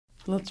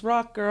Let's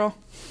rock, girl.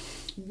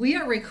 We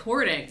are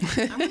recording.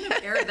 I'm going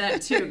to air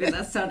that too because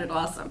that sounded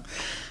awesome.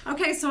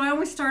 Okay, so I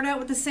always start out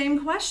with the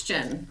same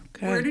question.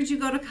 Okay. Where did you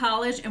go to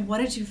college and what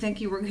did you think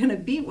you were going to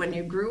be when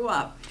you grew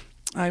up?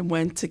 I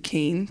went to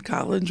Kean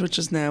College, which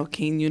is now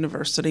Kean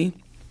University,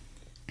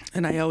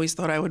 and I always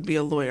thought I would be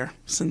a lawyer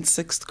since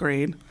 6th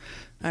grade.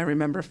 I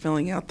remember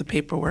filling out the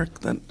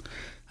paperwork that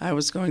I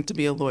was going to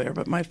be a lawyer,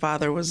 but my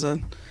father was a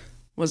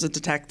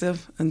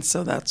detective, and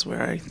so that's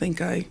where I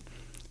think I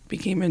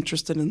became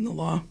interested in the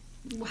law.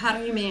 How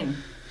do you mean?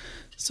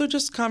 So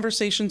just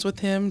conversations with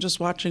him, just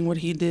watching what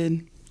he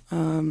did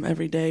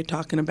every day,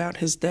 talking about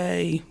his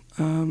day,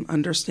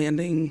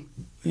 understanding,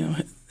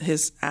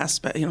 his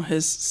aspect,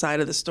 his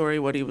side of the story,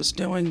 what he was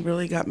doing,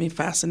 really got me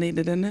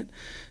fascinated in it.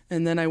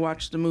 And then I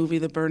watched the movie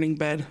The Burning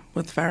Bed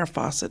with Farrah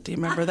Fawcett. Do you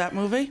remember that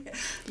movie?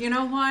 You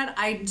know what?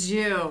 I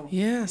do.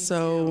 Yeah,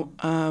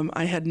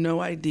 I had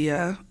no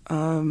idea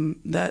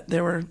that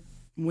there were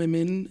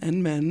women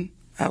and men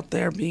out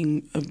there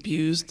being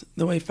abused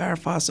the way Farrah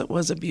Fawcett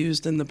was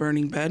abused in The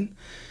Burning Bed.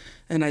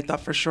 And I thought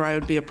for sure I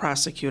would be a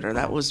prosecutor.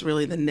 That was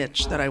really the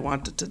niche that I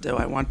wanted to do.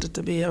 I wanted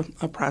to be a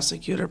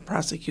prosecutor,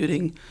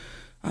 prosecuting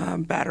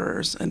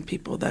batterers and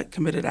people that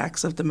committed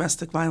acts of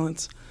domestic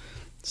violence.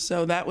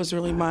 So that was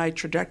really my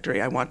trajectory.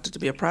 I wanted to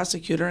be a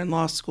prosecutor in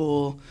law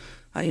school.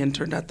 I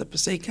interned at the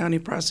Passaic County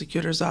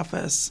Prosecutor's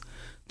Office.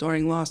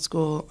 During law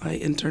school, I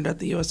interned at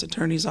the U.S.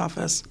 Attorney's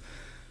Office.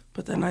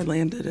 But then I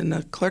landed in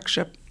a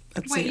clerkship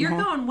at Seton Wait, you're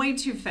Hall. going way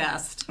too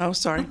fast. Oh,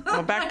 sorry.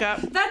 Well, back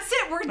up. That's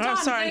it. We're done.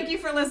 Sorry. Thank you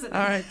for listening.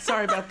 All right.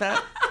 Sorry about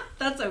that.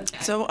 That's okay.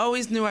 So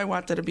always knew I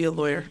wanted to be a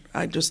lawyer.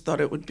 I just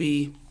thought it would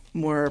be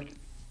more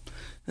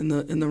in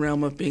the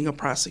realm of being a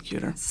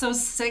prosecutor. So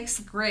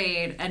 6th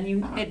grade, and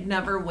it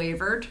never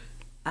wavered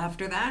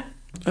after that?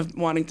 Of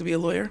wanting to be a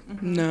lawyer?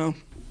 Mm-hmm. No.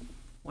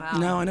 Wow.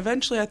 No, and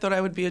eventually I thought I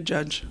would be a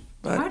judge.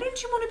 But why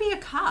didn't you want to be a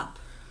cop?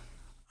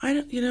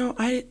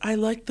 I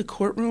like the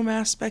courtroom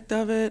aspect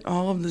of it,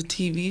 all of the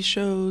TV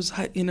shows.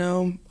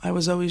 I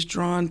was always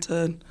drawn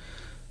to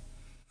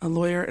a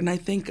lawyer, and I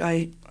think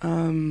I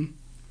am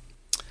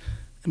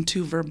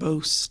too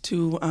verbose,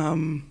 too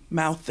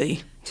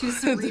mouthy. Too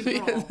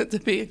cerebral. to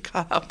be a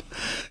cop.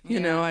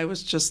 I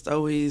was just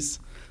always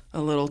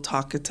a little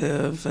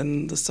talkative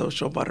and the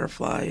social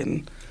butterfly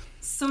and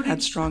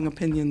had strong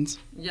opinions.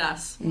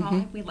 Yes.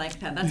 Well, we like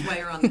that. That's why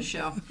you're on the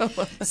show.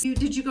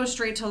 Did you go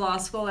straight to law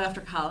school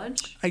after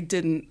college? I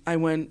didn't. I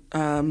went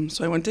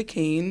to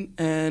Kean,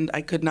 and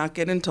I could not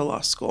get into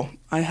law school.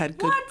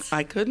 What?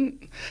 I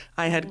couldn't.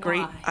 I had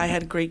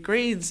great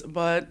grades,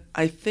 but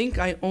I think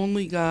I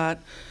only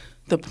got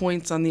the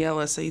points on the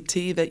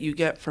LSAT that you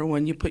get for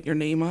when you put your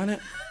name on it.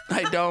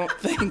 I don't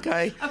think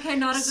I Okay,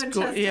 not a good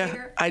test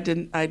taker. I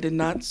did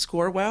not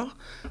score well,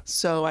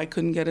 so I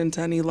couldn't get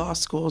into any law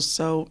schools.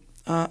 So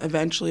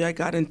eventually I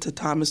got into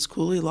Thomas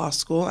Cooley Law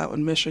School out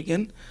in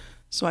Michigan.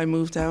 So I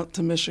moved out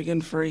to Michigan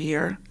for a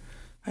year.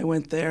 I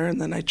went there, and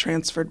then I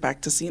transferred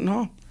back to Seton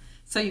Hall.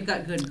 So you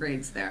got good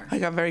grades there. I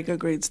got very good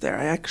grades there.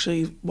 I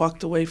actually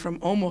walked away from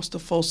almost a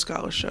full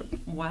scholarship.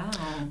 Wow.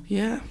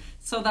 Yeah.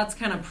 So that's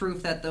kind of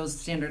proof that those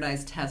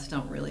standardized tests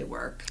don't really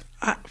work.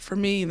 For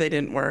me, they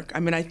didn't work. I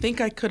mean, I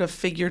think I could have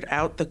figured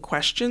out the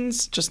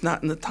questions, just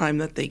not in the time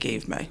that they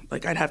gave me.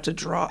 Like, I'd have to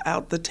draw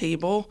out the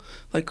table,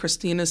 like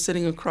Christina's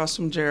sitting across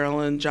from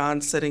Geraldine,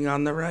 John's sitting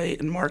on the right,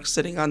 and Mark's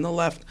sitting on the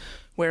left.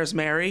 Where's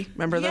Mary?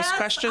 Remember those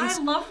questions?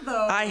 I love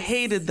those. I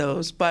hated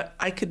those, but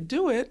I could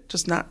do it,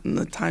 just not in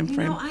the time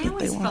frame I that they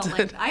always wanted. felt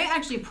like I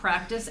actually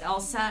practiced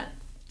LSAT.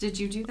 Did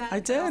you do that?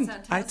 I did.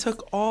 I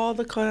took all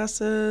the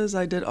classes.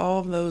 I did all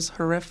of those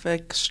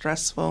horrific,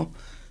 stressful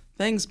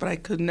things, but I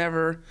could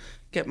never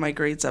get my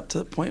grades up to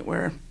the point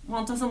where...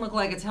 Well, it doesn't look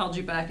like it's held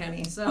you back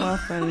any, so... Well,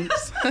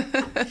 thanks.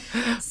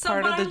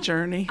 Part of the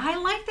journey. I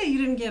like that you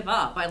didn't give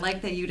up. I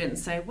like that you didn't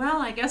say,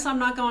 well, I guess I'm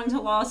not going to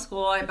law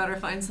school. I better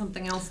find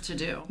something else to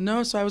do.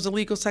 No, so I was a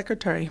legal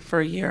secretary for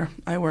a year.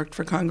 I worked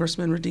for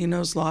Congressman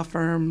Rodino's law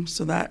firm,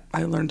 so that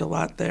I learned a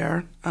lot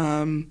there.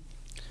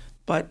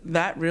 But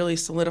that really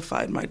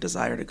solidified my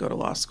desire to go to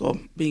law school,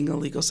 being a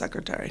legal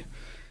secretary.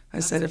 I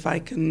said, if I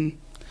can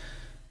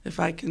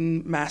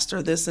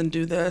master this and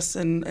do this,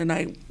 and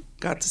I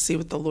got to see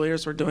what the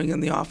lawyers were doing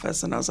in the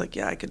office, and I was like,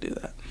 yeah, I could do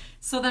that.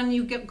 So then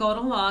you go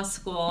to law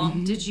school.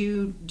 Mm-hmm. Did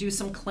you do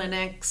some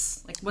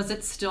clinics? Like, was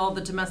it still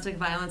the domestic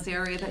violence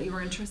area that you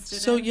were interested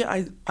in? So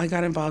yeah, I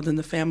got involved in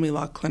the family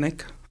law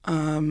clinic,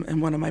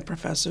 and one of my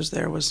professors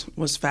there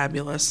was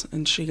fabulous,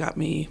 and she got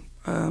me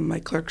my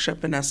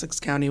clerkship in Essex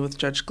County with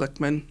Judge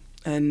Glickman,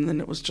 and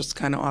then it was just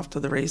kind of off to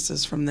the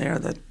races from there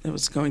that it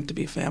was going to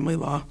be family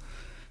law.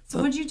 So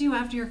what did you do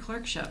after your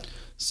clerkship?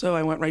 So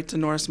I went right to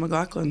Norris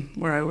McLaughlin,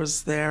 where I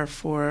was there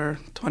for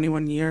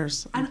 21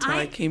 years until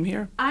I came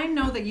here. I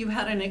know that you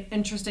had an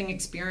interesting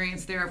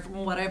experience there.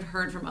 From what I've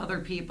heard from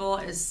other people,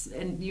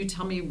 and you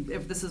tell me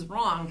if this is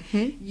wrong,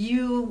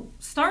 you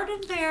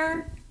started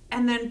there,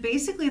 and then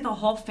basically the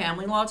whole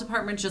family law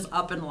department just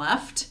up and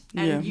left,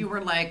 and you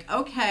were like,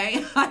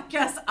 okay, I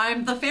guess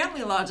I'm the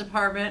family law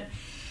department.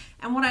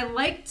 And what I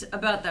liked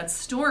about that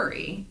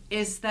story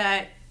is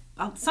that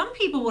some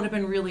people would have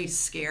been really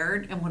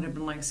scared and would have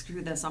been like,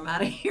 screw this, I'm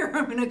out of here,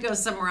 I'm going to go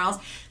somewhere else.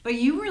 But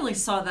you really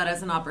saw that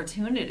as an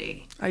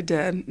opportunity. I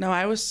did. No,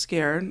 I was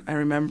scared. I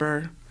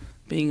remember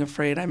being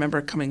afraid. I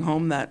remember coming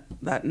home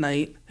that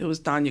night. It was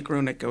Danya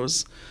Grunik. It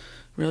was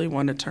really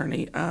one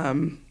attorney.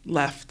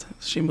 Left.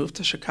 She moved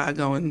to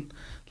Chicago and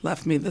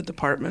left me the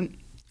department.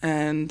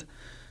 And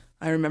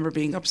I remember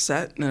being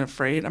upset and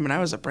afraid. I mean, I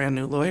was a brand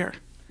new lawyer.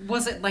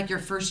 Was it like your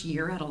first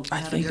year I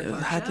think it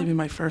had to be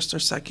my first or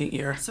second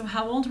year. So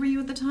how old were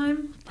you at the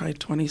time? Probably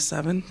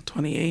 27,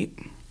 28.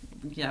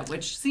 Yeah,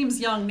 which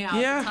seems young now.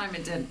 Yeah. At the time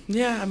it did.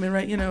 Yeah, I mean,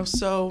 right,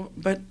 so,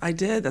 but I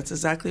did. That's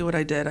exactly what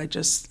I did. I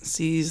just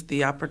seized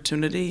the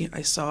opportunity.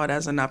 I saw it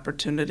as an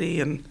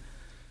opportunity and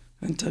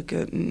took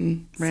it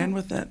and ran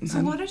with it.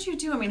 So what did you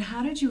do? I mean,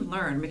 how did you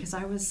learn? Because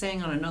I was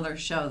saying on another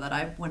show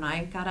that when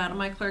I got out of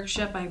my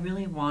clerkship, I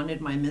really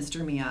wanted my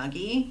Mr.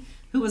 Miyagi,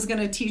 who was going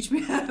to teach me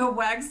how to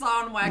wax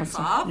on, wax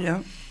off.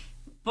 Yeah.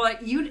 But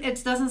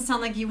it doesn't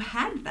sound like you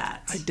had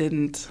that. I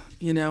didn't,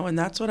 and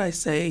that's what I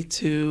say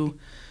to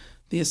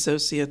the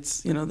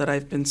associates, that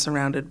I've been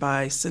surrounded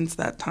by since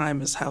that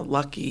time, is how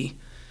lucky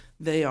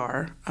they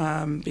are,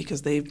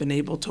 because they've been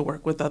able to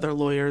work with other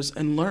lawyers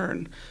and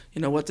learn,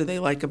 what do they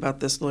like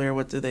about this lawyer?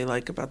 What do they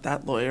like about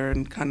that lawyer?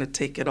 And kind of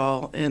take it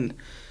all in.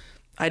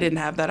 I didn't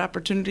have that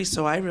opportunity,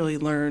 so I really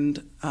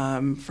learned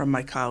from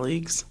my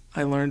colleagues.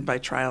 I learned by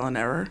trial and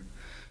error.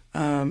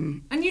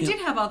 And you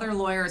did have other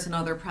lawyers in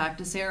other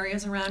practice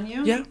areas around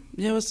you? Yeah,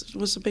 it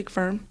was a big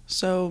firm.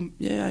 So,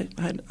 yeah,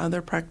 I had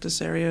other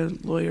practice area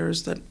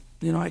lawyers that,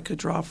 I could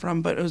draw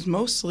from, but it was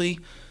mostly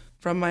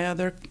from my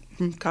other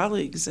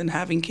colleagues and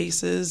having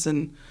cases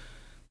and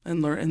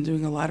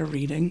doing a lot of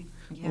reading,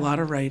 a lot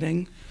of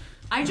writing.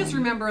 I just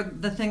remember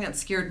the thing that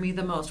scared me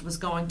the most was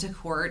going to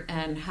court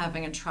and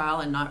having a trial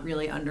and not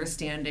really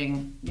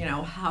understanding,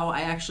 how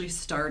I actually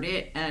start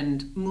it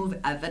and move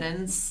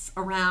evidence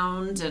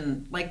around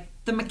and like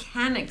the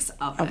mechanics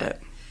of it.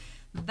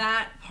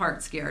 That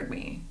part scared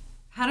me.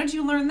 How did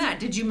you learn that?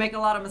 Did you make a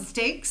lot of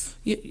mistakes?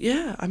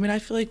 Yeah. I mean, I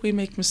feel like we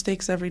make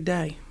mistakes every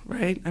day,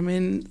 right? I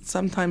mean,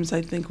 sometimes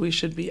I think we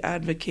should be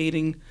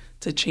advocating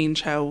to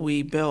change how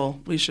we bill.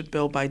 We should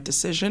bill by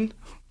decision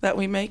that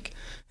we make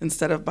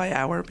instead of by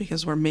hour,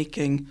 because we're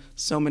making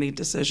so many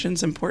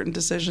decisions, important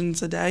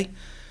decisions a day.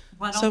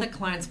 Why don't the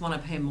clients want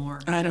to pay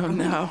more? I don't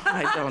know.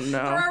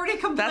 They're already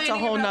complaining. That's a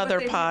whole nother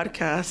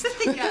podcast.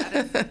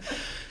 Yeah.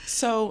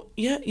 So,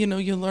 yeah,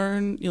 you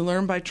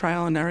learn by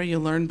trial and error. You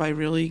learn by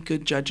really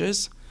good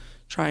judges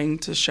trying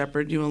to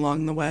shepherd you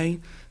along the way.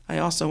 I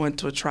also went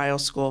to a trial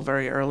school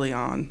very early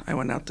on. I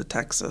went out to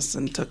Texas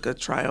and took a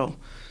trial.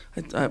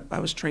 I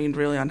was trained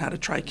really on how to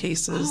try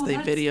cases. They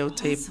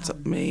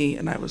videotaped me,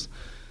 and I was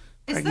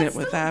pregnant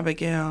with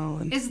Abigail.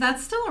 And is that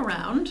still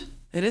around?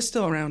 It is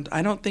still around.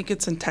 I don't think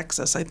it's in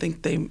Texas. I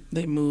think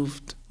they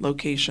moved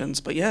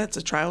locations. But, yeah, it's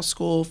a trial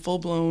school,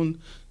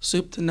 full-blown,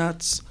 soup to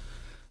nuts.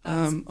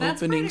 That's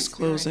openings,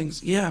 closings.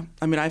 Yeah.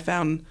 I mean, I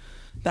found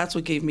that's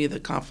what gave me the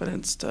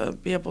confidence to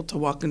be able to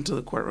walk into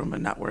the courtroom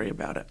and not worry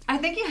about it. I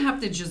think you have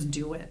to just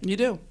do it. You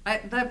do.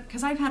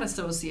 Because I've had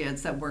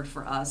associates that worked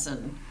for us,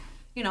 and,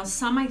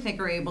 some I think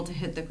are able to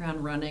hit the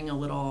ground running a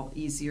little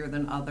easier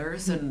than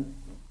others. And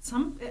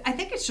I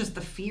think it's just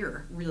the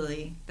fear,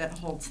 really, that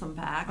holds them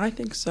back. I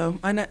think so.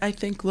 And I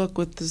think, look,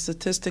 with the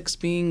statistics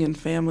being in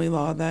family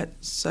law that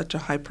such a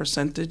high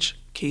percentage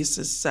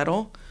cases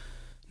settle,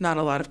 not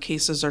a lot of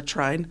cases are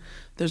tried.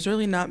 There's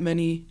really not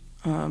many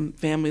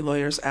family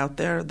lawyers out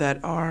there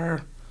that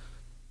are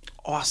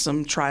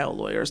awesome trial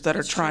lawyers that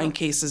are trying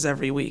cases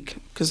every week,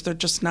 because they're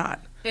just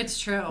not. It's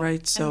true.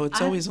 Right? So it's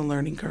always a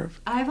learning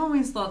curve. I've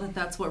always thought that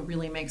that's what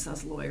really makes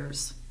us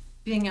lawyers.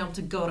 Being able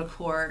to go to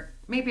court.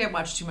 Maybe I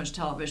watch too much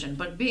television,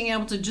 but being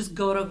able to just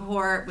go to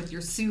court with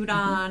your suit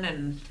on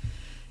and,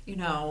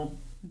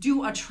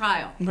 do a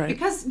trial. Right.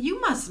 Because you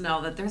must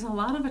know that there's a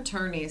lot of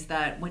attorneys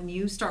that when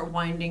you start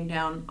winding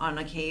down on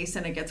a case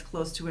and it gets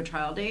close to a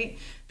trial date,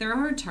 there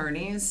are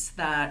attorneys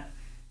that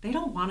they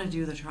don't want to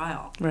do the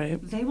trial. Right.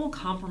 They will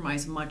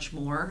compromise much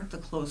more the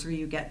closer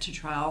you get to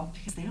trial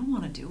because they don't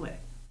want to do it.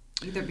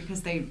 Either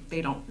because they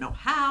don't know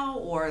how,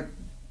 or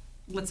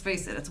let's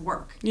face it, it's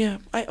work. Yeah,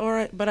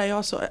 but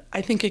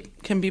I think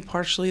it can be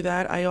partially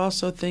that. I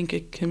also think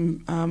it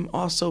can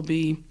also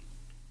be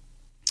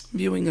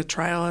viewing a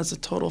trial as a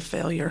total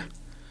failure.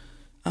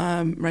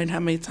 Right? How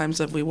many times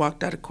have we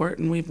walked out of court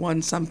and we've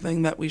won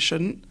something that we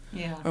shouldn't?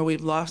 Yeah. Or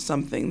we've lost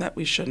something that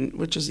we shouldn't,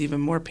 which is even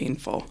more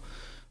painful,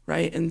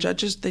 right? And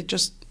judges, they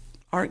just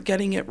aren't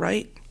getting it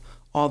right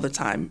all the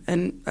time.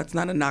 And that's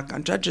not a knock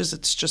on judges.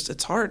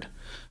 It's hard,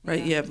 right?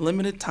 Yeah. You have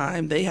limited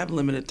time. They have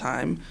limited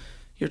time.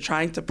 You're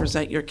trying to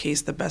present your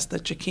case the best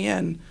that you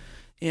can.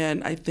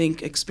 And I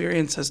think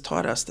experience has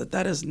taught us that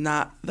that is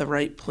not the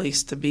right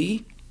place to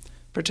be,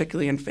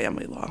 particularly in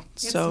family law.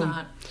 It's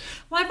not.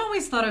 Well, I've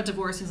always thought a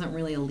divorce isn't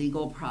really a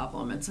legal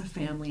problem. It's a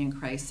family in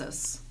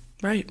crisis.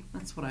 Right.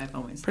 That's what I've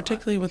always thought.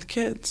 Particularly with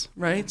kids,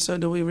 right? Yeah. So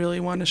do we really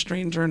want a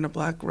stranger in a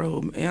black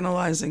robe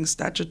analyzing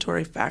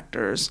statutory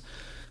factors,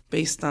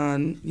 based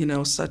on,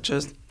 such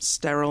a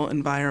sterile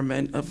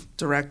environment of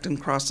direct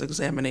and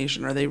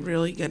cross-examination? Are they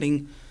really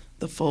getting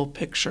the full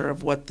picture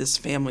of what this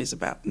family's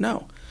about?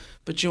 No.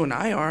 But you and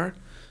I are,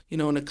 in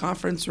a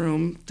conference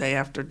room day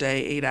after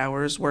day, 8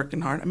 hours,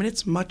 working hard. I mean,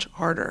 it's much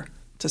harder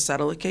to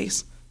settle a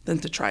case than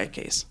to try a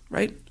case,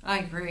 right? I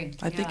agree.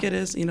 I think it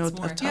is, a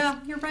tough... Yeah,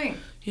 you're right.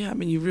 Yeah, I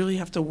mean, you really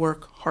have to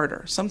work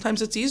harder.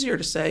 Sometimes it's easier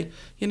to say,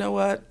 you know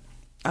what,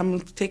 I'm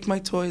going to take my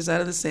toys out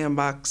of the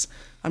sandbox.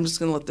 I'm just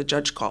going to let the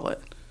judge call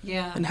it.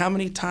 Yeah. And how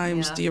many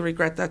times do you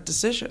regret that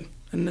decision?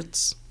 And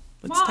it's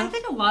well, tough. I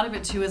think a lot of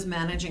it, too, is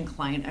managing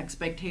client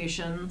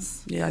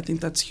expectations. Yeah, I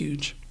think that's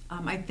huge.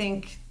 I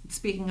think,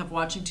 speaking of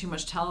watching too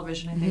much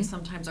television, I think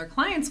sometimes our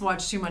clients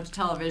watch too much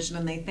television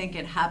and they think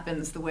it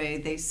happens the way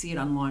they see it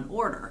on Law and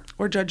Order.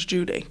 Or Judge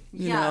Judy,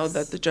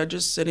 that the judge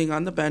is sitting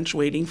on the bench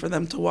waiting for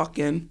them to walk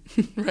in,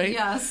 right?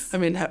 Yes. I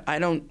mean,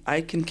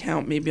 I can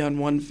count maybe on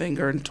one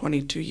finger in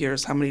 22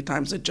 years how many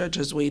times a judge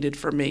has waited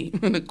for me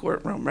in a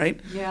courtroom, right?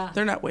 Yeah.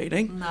 They're not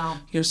waiting. No.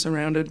 You're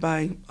surrounded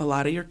by a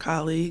lot of your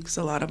colleagues,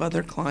 a lot of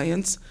other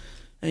clients,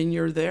 and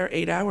you're there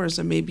 8 hours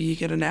and maybe you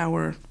get an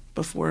hour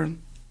before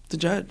the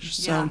judge.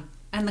 So. Yeah.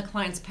 And the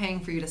client's paying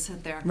for you to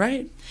sit there.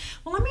 Right.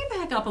 Well, let me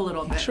back up a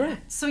little bit. Sure.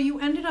 So you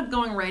ended up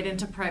going right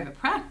into private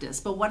practice,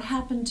 but what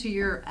happened to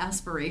your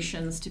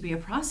aspirations to be a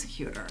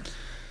prosecutor?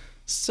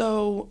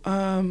 So,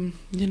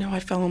 I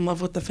fell in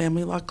love with the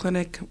family law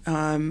clinic.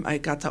 I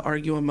got to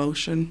argue a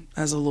motion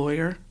as a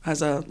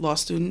law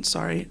student,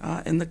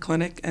 in the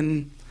clinic,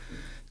 and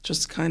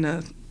just kind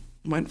of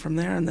went from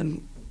there. And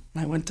then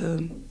I went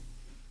to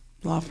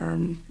law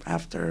firm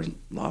after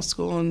law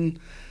school and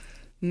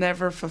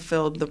never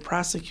fulfilled the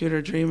prosecutor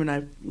dream, and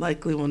I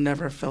likely will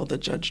never fill the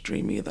judge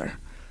dream either.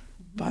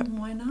 But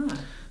why not?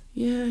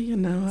 Yeah,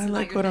 I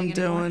like what I'm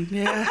doing.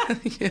 Yeah.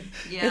 Yeah.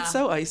 It's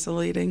so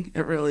isolating.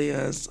 It really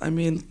is. I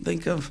mean,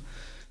 think of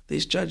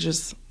these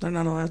judges. They're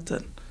not allowed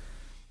to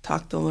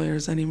talk to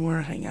lawyers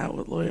anymore, hang out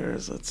with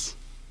lawyers. It's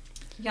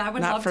I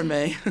would not love for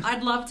me.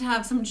 I'd love to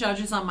have some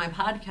judges on my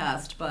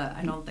podcast, but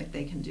I don't think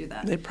they can do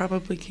that. They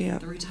probably can't.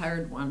 The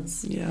retired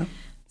ones. Yeah.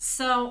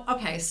 So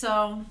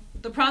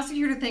the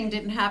prosecutor thing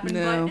didn't happen,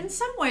 No. but in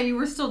some way you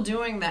were still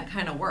doing that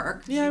kind of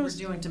work. Yeah, you were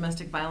doing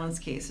domestic violence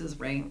cases,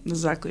 right?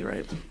 Exactly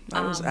right.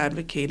 I was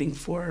advocating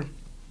for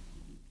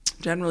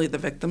generally the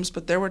victims,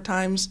 but there were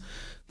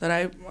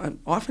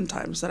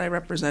oftentimes that I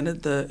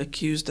represented the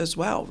accused as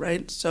well,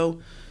 right? So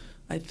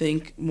I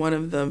think one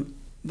of the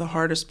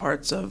hardest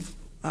parts of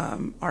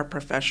our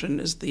profession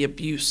is the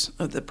abuse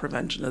of the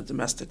Prevention of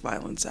Domestic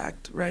Violence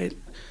Act, right?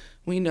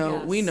 We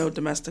know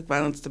domestic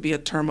violence to be a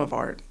term of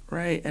art,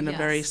 right, and a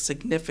very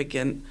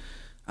significant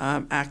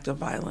act of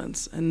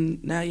violence.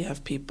 And now you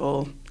have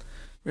people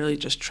really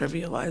just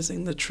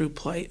trivializing the true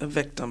plight of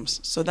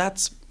victims. So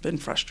that's been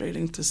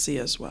frustrating to see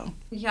as well.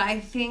 Yeah, I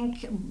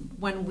think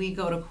when we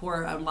go to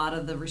court, a lot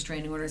of the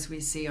restraining orders we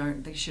see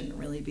they shouldn't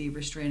really be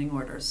restraining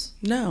orders.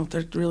 No,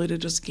 they're really to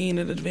just gain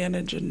an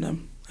advantage in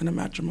a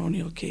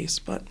matrimonial case.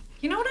 But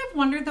you know what I've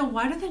wondered though?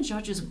 Why do the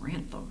judges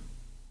grant them?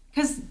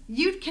 Because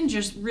you can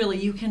just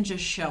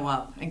show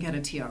up and get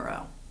a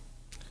TRO.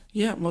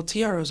 Yeah, well,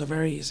 TROs are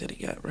very easy to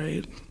get,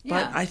 right?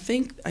 Yeah. But I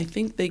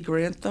think they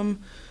grant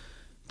them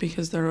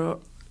because they're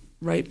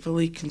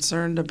rightfully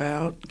concerned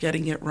about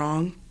getting it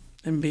wrong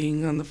and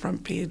being on the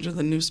front page of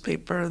the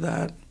newspaper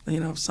that,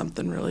 if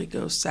something really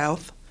goes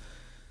south,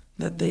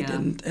 that they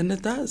didn't. And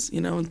it does,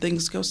 and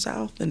things go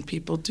south and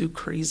people do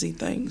crazy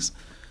things.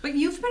 But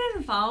you've been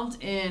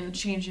involved in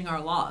changing our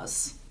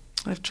laws.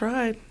 I've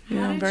tried.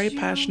 I'm very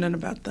passionate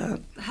about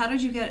that. How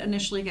did you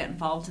initially get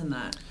involved in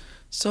that?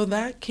 So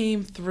that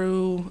came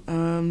through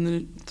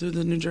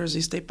the New Jersey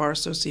State Bar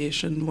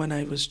Association when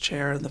I was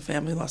chair of the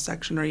family law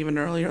section, or even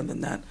earlier than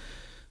that.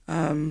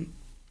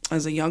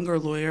 As a younger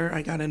lawyer,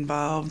 I got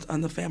involved on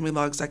the Family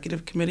Law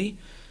Executive Committee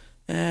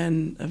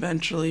and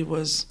eventually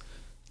was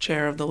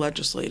chair of the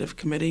Legislative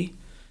Committee,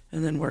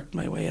 and then worked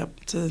my way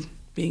up to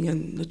being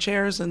in the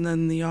chairs and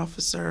then the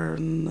officer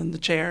and then the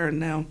chair, and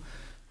now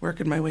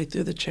working my way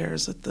through the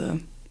chairs at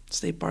the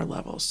state bar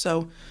level.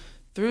 So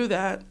through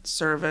that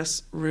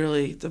service,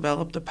 really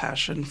developed a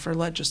passion for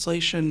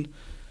legislation,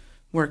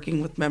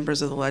 working with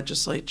members of the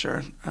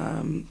legislature,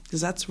 because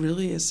that's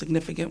really a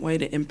significant way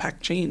to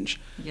impact change.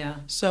 Yeah.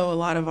 So a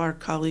lot of our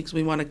colleagues,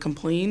 we want to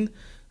complain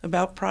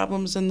about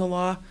problems in the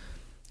law,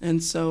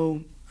 and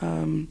so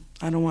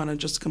I don't want to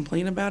just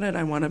complain about it.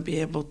 I want to be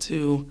able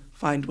to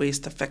find ways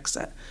to fix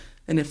it.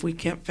 And if we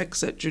can't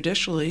fix it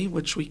judicially,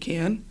 which we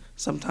can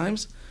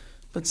sometimes,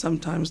 but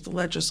sometimes the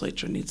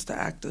legislature needs to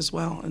act as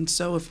well. And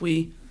so if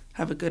we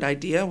have a good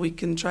idea, we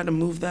can try to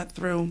move that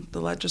through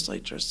the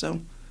legislature.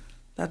 So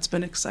that's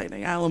been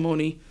exciting.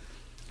 Alimony,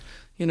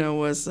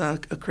 was a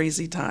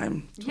crazy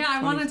time. Yeah,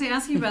 I wanted to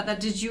ask you about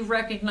that. Did you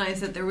recognize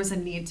that there was a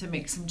need to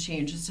make some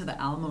changes to the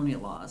alimony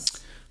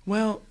laws?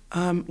 Well,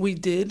 we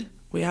did.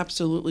 We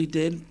absolutely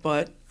did.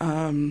 But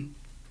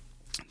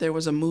there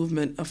was a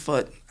movement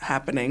afoot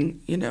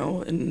happening,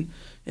 in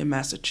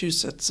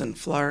Massachusetts and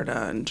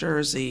Florida and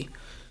Jersey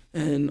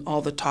and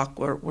all the talk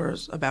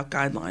was about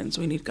guidelines.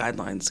 We need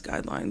guidelines,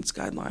 guidelines,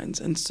 guidelines.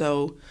 And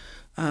so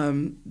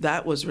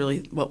that was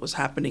really what was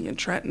happening in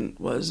Trenton,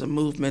 was a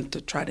movement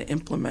to try to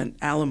implement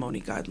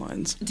alimony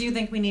guidelines. Do you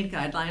think we need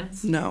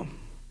guidelines? No.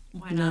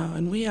 Why not? No,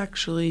 and we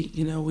actually,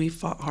 we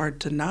fought hard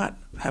to not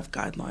have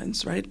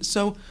guidelines, right?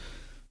 So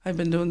I've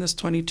been doing this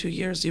 22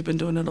 years. You've been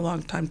doing it a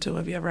long time too.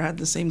 Have you ever had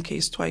the same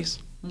case twice?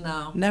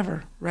 No.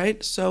 Never,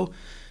 right? So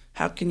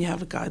how can you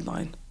have a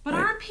guideline? But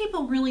right? aren't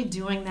people really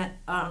doing that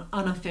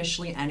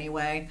unofficially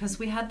anyway? Because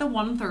we had the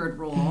 1/3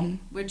 rule,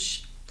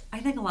 which I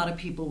think a lot of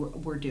people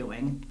were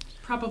doing,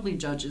 probably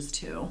judges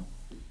too.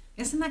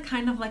 Isn't that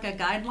kind of like a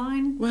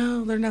guideline?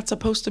 Well, they're not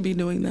supposed to be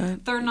doing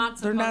that. They're not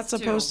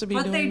supposed to be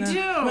but doing that. But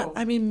they do. But,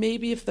 I mean,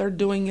 maybe if they're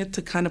doing it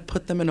to kind of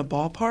put them in a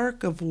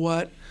ballpark of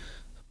what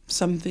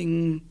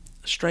something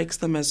strikes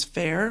them as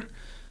fair,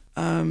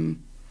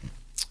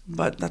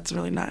 but that's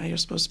really not how you're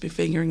supposed to be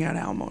figuring out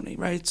alimony,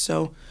 right?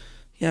 So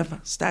you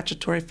have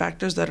statutory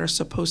factors that are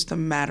supposed to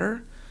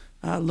matter,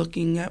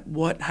 looking at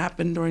what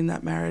happened during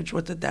that marriage,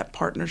 what did that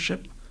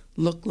partnership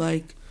look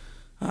like,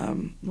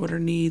 what are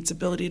needs,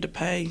 ability to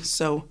pay.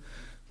 So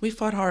we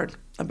fought hard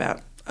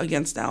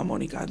against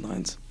alimony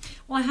guidelines.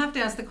 Well, I have to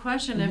ask the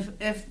question,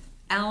 if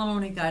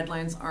alimony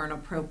guidelines aren't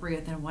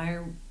appropriate, then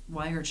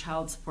why are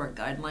child support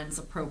guidelines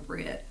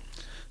appropriate?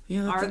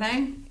 Are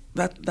they?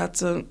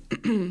 That's a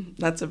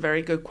that's a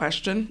very good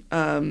question.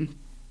 The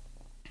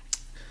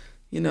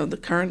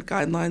current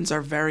guidelines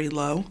are very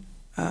low.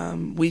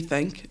 We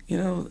think,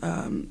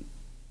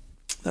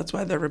 that's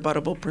why they're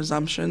rebuttable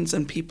presumptions,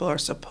 and people are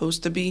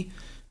supposed to be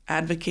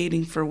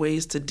advocating for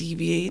ways to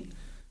deviate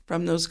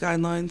from those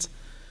guidelines.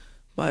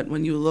 But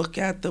when you look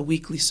at the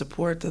weekly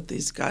support that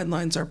these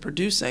guidelines are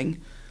producing,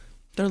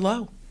 they're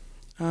low.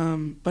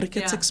 But it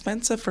gets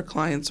expensive for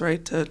clients,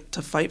 right, to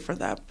fight for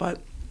that.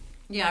 But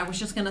yeah, I was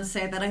just going to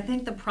say that I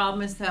think the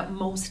problem is that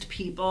most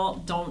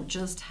people don't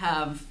just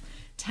have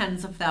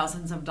tens of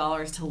thousands of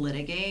dollars to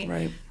litigate.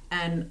 Right.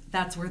 And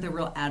that's where the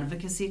real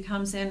advocacy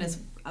comes in, is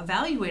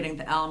evaluating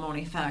the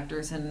alimony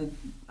factors and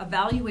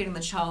evaluating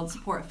the child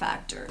support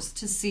factors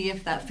to see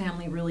if that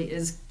family really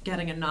is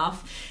getting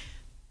enough.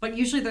 But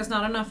usually there's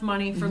not enough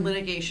money for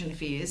litigation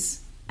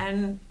fees.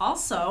 And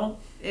also,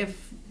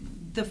 if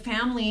the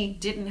family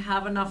didn't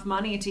have enough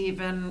money to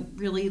even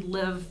really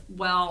live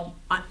well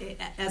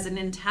as an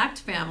intact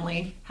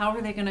family, how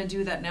are they going to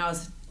do that now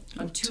as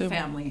two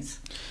families?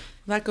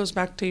 That goes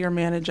back to your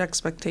manage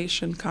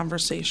expectation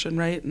conversation,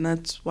 right? And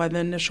that's why the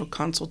initial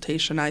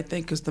consultation, I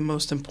think, is the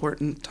most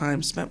important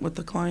time spent with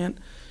the client,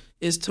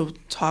 is to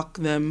talk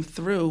them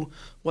through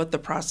what the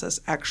process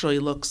actually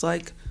looks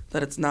like,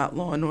 that it's not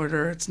Law and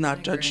Order, it's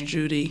not Judge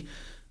Judy,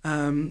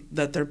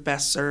 that they're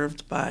best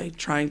served by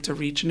trying to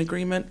reach an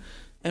agreement,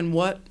 and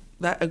what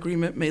that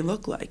agreement may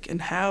look like,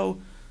 and how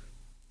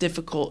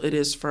difficult it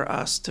is for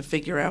us to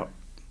figure out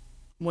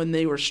when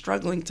they were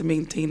struggling to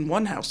maintain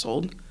one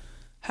household,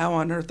 how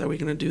on earth are we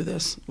going to do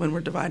this when we're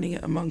dividing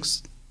it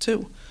amongst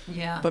two?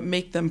 Yeah. But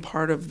make them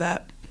part of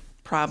that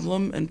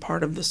problem and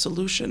part of the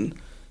solution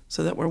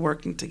so that we're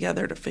working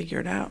together to figure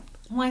it out.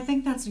 Well, I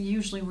think that's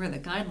usually where the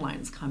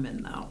guidelines come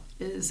in, though,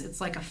 is it's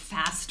like a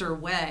faster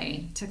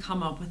way to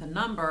come up with a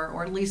number,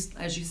 or at least,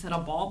 as you said, a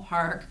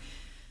ballpark,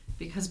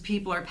 because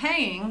people are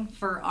paying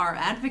for our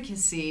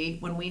advocacy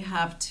when we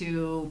have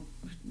to,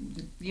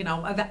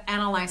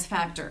 analyze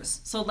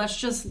factors. So let's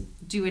just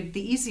do it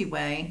the easy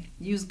way,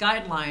 use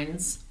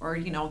guidelines or,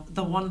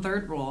 the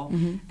 1/3 rule,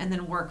 and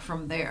then work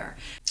from there.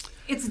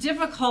 It's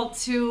difficult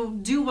to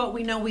do what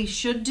we know we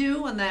should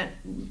do and that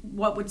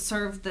what would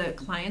serve the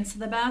clients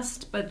the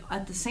best, but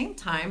at the same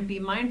time, be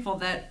mindful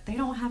that they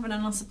don't have an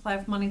endless supply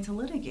of money to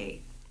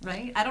litigate.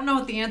 Right? I don't know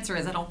what the answer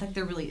is. I don't think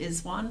there really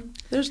is one.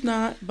 There's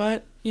not,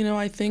 but,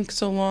 I think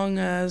so long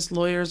as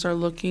lawyers are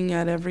looking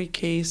at every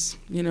case,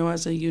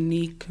 as a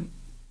unique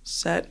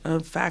set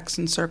of facts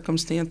and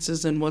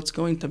circumstances and what's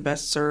going to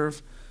best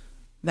serve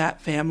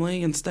that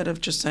family, instead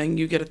of just saying,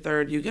 you get a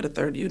third, you get a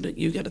third, you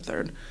get a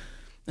third.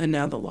 And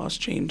now the law's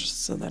changed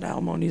so that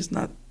alimony is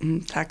not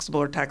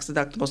taxable or tax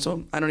deductible.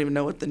 So I don't even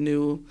know what the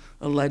new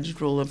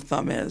alleged rule of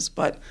thumb is.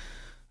 But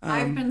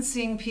I've been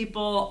seeing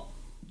people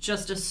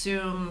just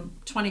assume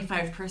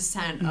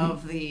 25%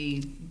 of the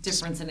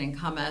difference in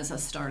income as a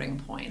starting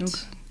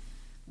point,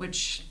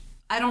 which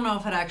I don't know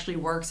if it actually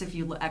works if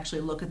you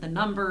actually look at the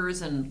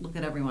numbers and look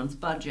at everyone's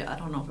budget. I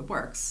don't know if it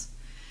works.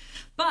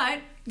 But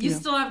you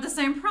still have the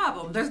same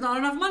problem. There's not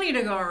enough money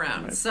to go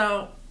around. Right.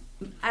 So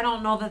I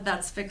don't know that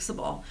that's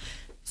fixable.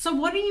 So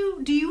what do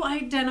you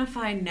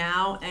identify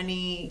now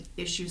any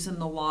issues in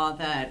the law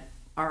that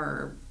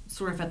are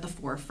sort of at the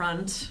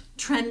forefront,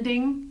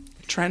 trending?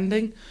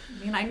 Trending?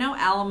 I mean, I know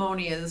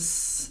alimony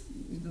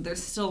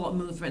there's still a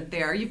movement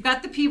there. You've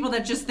got the people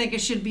that just think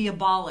it should be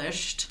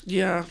abolished.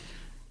 Yeah.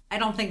 I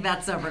don't think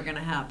that's ever going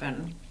to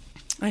happen.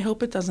 I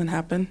hope it doesn't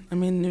happen. I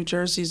mean, New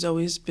Jersey's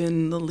always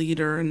been the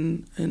leader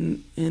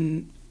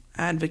in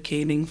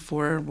advocating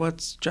for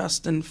what's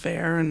just and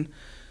fair, and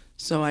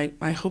so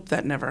I hope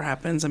that never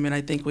happens. I mean,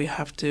 I think we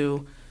have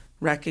to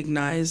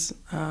recognize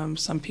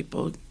some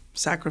people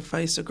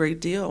sacrifice a great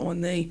deal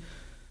when they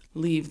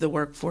leave the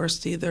workforce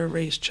to either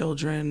raise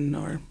children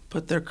or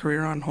put their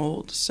career on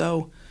hold.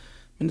 So,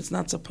 I mean, it's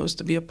not supposed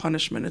to be a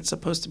punishment. It's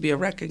supposed to be a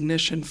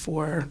recognition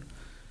for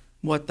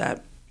what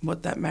that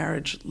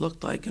marriage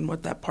looked like and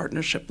what that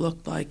partnership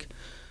looked like.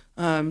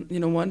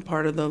 One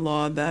part of the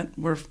law that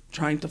we're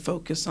trying to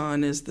focus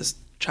on is this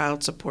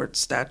child support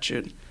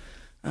statute,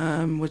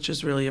 which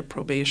is really a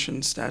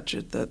probation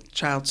statute. That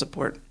child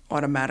support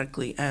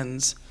automatically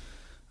ends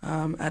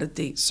at a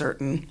date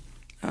certain.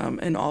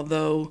 And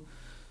although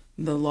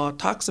the law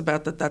talks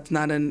about that that's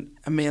not an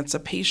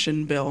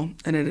emancipation bill,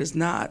 and it is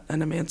not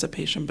an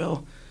emancipation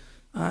bill,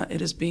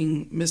 it is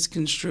being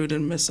misconstrued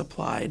and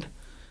misapplied.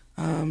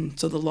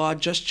 So the law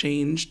just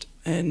changed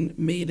and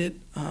made it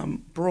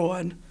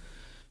broad,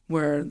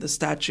 where the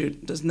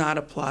statute does not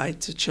apply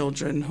to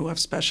children who have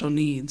special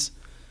needs.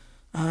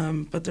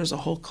 But there's a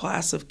whole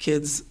class of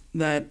kids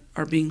that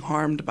are being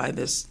harmed by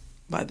this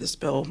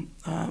bill,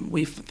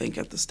 we think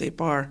at the State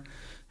Bar,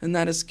 and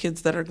that is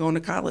kids that are going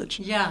to college.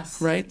 Yes.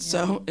 Right? Yeah.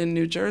 So in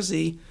New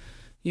Jersey,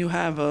 you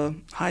have a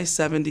high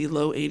 70,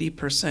 low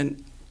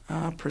 80%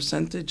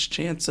 percentage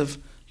chance of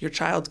your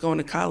child going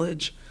to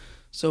college.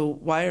 So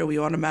why are we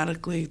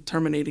automatically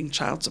terminating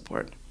child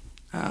support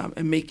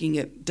and making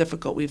it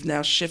difficult? We've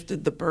now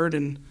shifted the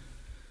burden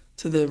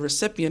to the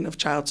recipient of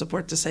child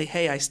support to say,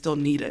 hey, I still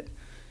need it.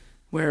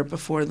 Where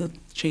before the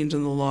change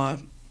in the law,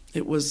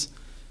 it was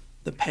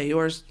the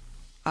payor's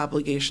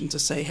obligation to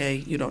say, hey,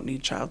 you don't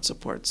need child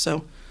support.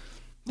 So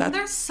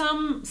there's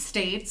some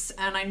states,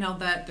 and I know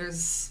that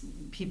there's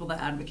people that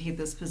advocate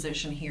this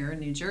position here in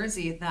New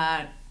Jersey,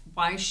 that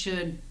why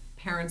should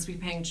parents be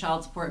paying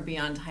child support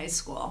beyond high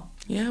school?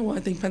 Yeah, well,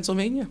 I think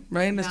Pennsylvania,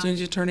 right? Yeah. As soon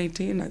as you turn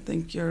 18, I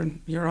think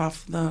you're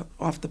off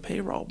the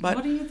payroll. But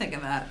what do you think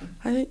of that?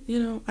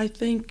 I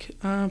think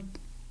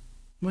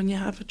when you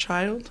have a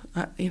child,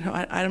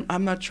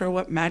 I'm not sure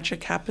what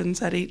magic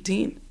happens at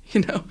 18.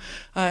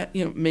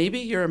 Maybe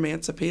you're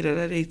emancipated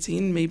at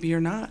 18, maybe you're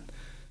not.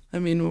 I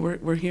mean,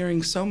 we're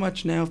hearing so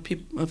much now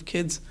of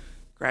kids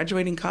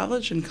graduating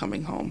college and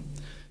coming home.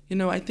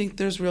 I think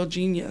there's real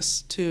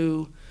genius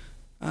to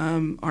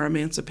our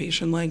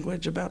emancipation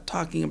language about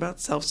talking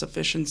about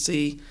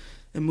self-sufficiency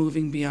and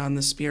moving beyond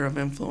the sphere of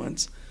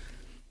influence.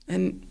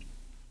 And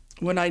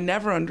what I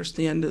never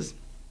understand is,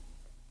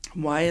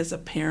 why is a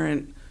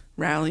parent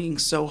rallying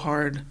so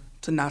hard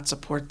to not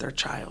support their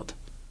child?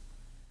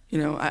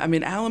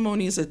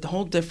 Alimony is a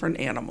whole different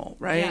animal,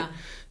 right? Yeah.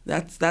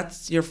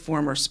 That's your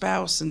former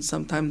spouse, and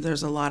sometimes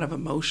there's a lot of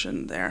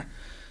emotion there.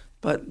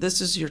 But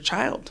this is your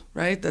child,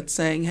 right? That's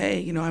saying,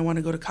 hey, I want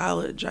to go to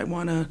college. I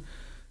want to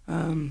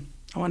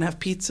have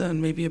pizza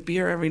and maybe a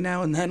beer every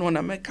now and then when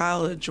I'm at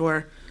college,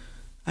 or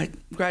I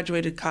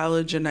graduated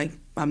college and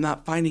I'm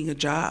not finding a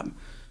job.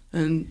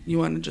 And you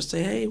want to just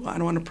say, hey, well, I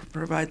don't want to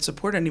provide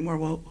support anymore.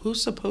 Well,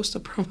 who's supposed to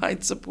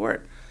provide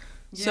support?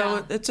 Yeah.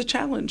 So it's a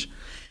challenge.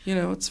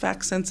 It's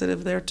fact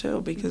sensitive there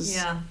too,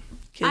 because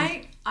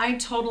kids... I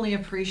totally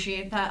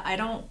appreciate that. I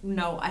don't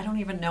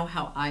even know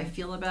how I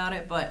feel about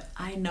it, but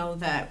I know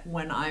that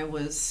when I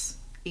was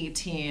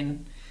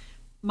 18,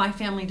 my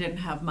family didn't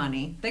have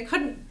money. They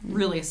couldn't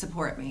really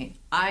support me.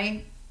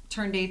 I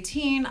turned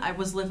 18, I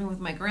was living with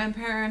my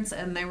grandparents,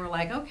 and they were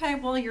like, okay,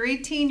 well, you're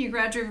 18, you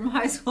graduated from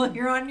high school,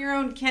 you're on your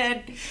own,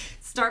 kid,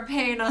 start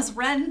paying us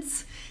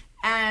rent.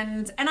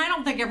 And I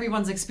don't think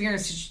everyone's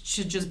experience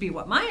should just be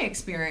what my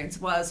experience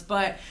was,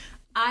 but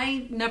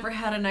I never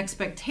had an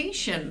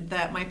expectation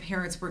that my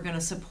parents were going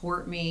to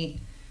support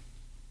me,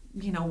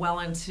 well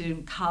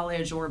into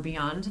college or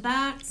beyond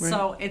that. Right.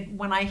 So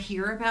when I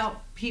hear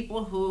about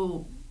people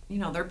who,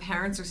 their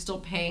parents are still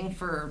paying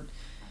for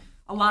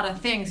a lot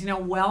of things,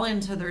 well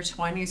into their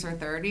 20s or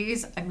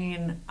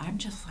 30s, I'm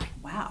just like,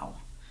 wow.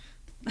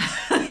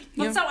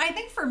 Yeah. So I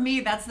think for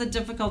me, that's the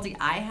difficulty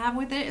I have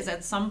with it, is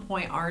at some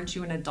point, aren't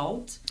you an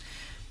adult?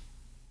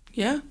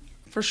 Yeah,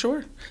 for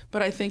sure.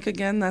 But I think,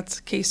 again, that's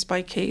case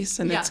by case,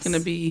 and Yes. It's going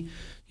to be,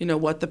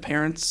 what the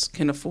parents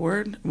can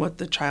afford, what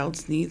the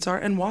child's needs are,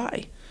 and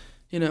why.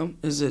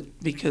 Is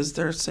it because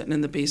they're sitting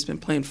in the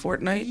basement playing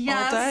Fortnite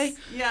all day?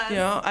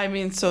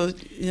 Yes. So,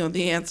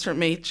 the answer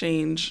may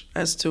change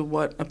as to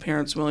what a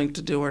parent's willing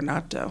to do or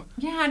not do.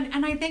 Yeah,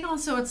 and I think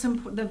also it's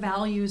the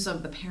values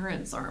of the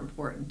parents are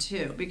important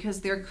too,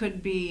 because there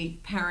could be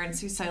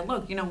parents who say,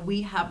 look,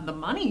 we have the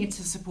money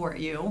to support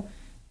you,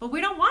 but we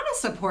don't want to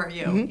support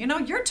you.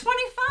 Mm-hmm. You're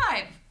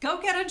 25.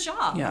 Go get a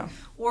job. Yeah.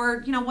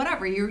 Or,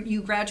 whatever.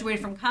 You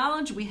graduated from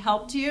college. We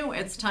helped you.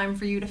 It's time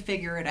for you to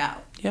figure it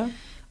out. Yeah.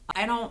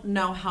 I don't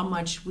know how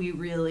much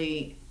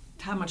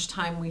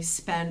time we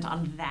spend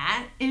on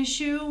that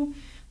issue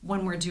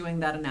when we're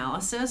doing that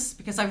analysis,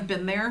 because I've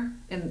been there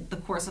in the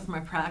course of my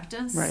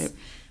practice. Right.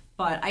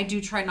 But I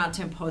do try not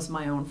to impose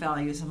my own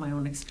values and my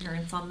own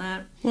experience on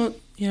that. Well,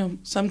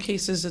 some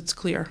cases it's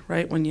clear,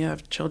 right? When you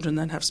have children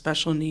that have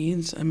special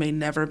needs and may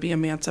never be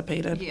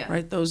emancipated, Yeah.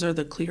 right? Those are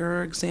the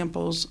clearer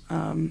examples.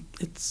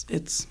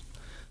 It's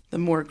the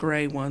more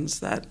gray ones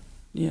that,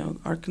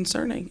 are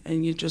concerning.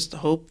 And you just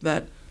hope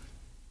that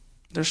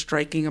they're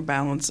striking a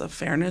balance of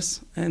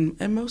fairness, and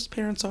most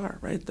parents are,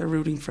 right? They're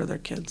rooting for their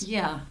kids.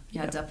 Yeah,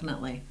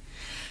 definitely.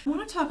 I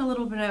want to talk a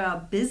little bit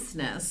about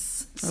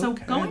business. So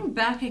Okay. going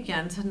back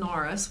again to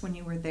Norris when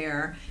you were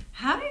there,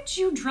 how did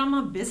you drum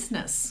up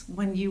business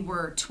when you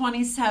were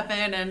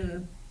 27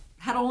 and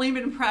had only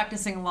been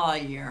practicing law a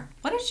year?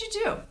 What did you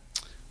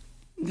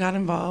do? Got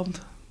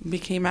involved,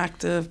 became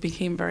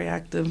very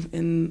active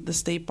in the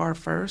state bar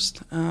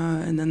first,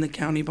 and then the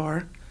county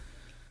bar.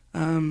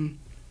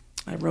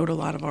 I wrote a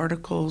lot of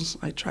articles.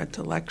 I tried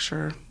to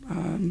lecture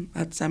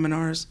at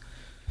seminars,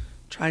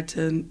 tried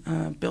to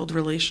build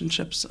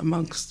relationships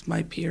amongst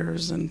my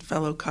peers and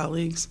fellow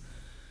colleagues.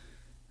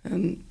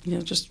 And,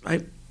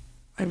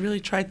 I really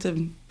tried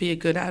to be a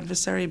good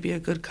adversary, be a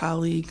good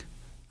colleague,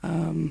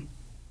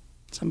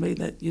 somebody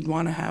that you'd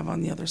want to have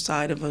on the other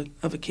side of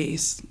a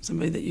case,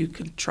 somebody that you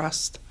could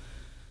trust,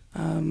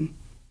 and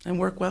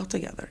work well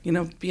together.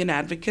 Be an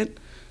advocate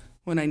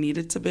when I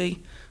needed to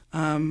be.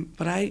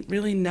 But I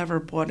really never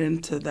bought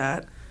into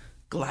that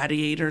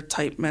gladiator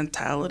type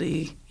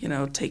mentality,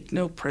 take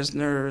no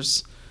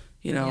prisoners,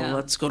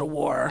 let's go to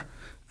war.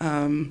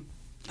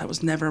 That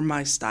was never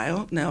my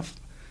style. Now,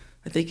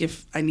 I think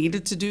if I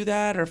needed to do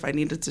that, or if I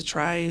needed to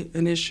try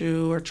an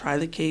issue or try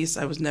the case,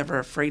 I was never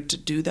afraid to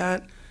do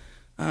that.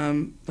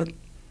 But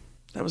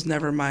that was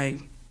never my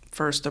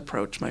first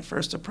approach. My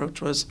first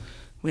approach was,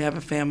 we have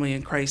a family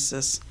in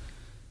crisis,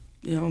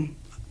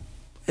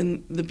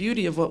 and the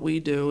beauty of what we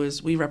do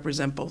is we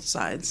represent both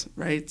sides,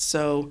 right?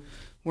 So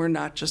we're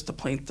not just a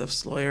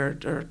plaintiff's lawyer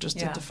or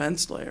just a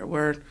defense lawyer.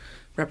 We're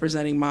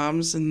representing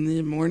moms in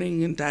the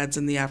morning and dads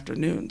in the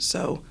afternoon.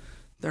 So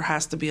there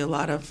has to be a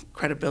lot of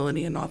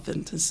credibility and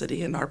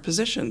authenticity in our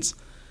positions.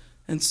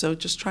 And so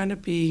just trying to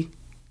be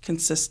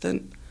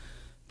consistent.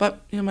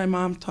 But, my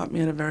mom taught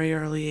me at a very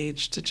early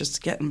age to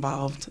just get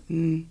involved.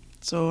 And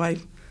so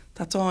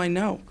that's all I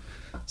know.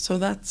 So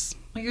that's...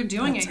 Well, you're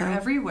doing it. You're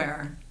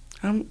everywhere.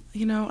 I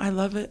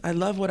love it. I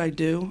love what I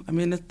do. I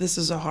mean, this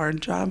is a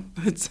hard job.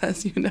 It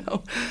says,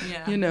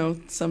 Yeah.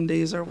 Some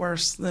days are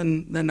worse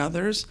than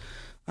others.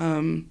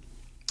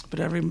 But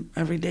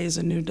every day is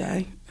a new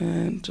day,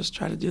 and just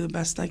try to do the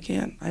best I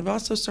can. I've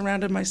also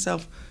surrounded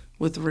myself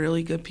with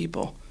really good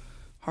people,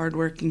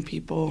 hardworking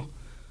people,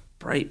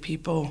 bright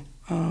people,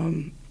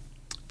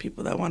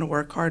 people that want to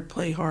work hard,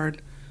 play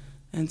hard.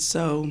 And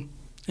so,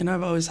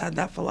 I've always had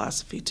that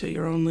philosophy too.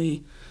 You're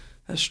only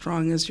as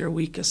strong as your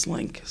weakest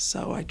link.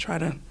 So I try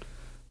to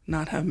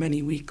not have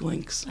many weak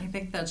links. I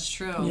think that's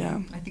true.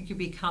 Yeah. I think you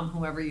become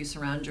whoever you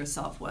surround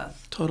yourself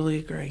with. Totally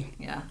agree.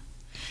 Yeah.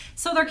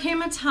 So there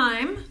came a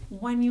time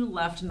when you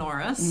left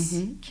Norris.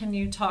 Mm-hmm. Can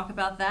you talk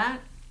about that?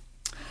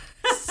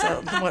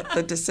 So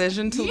the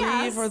decision to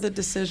Yes. leave or the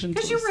decision to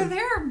Because you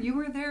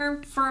were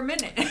there for a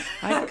minute.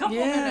 A couple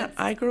minutes.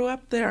 I grew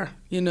up there.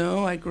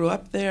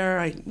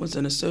 I was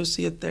an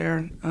associate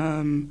there.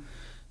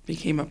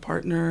 Became a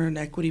partner, an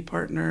equity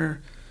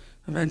partner.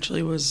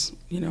 Eventually was,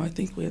 I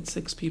think we had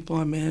 6 people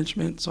on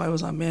management. So I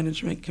was on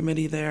management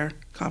committee there,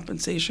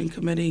 compensation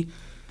committee.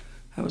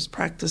 I was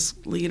practice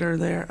leader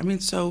there.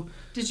 So.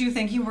 Did you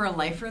think you were a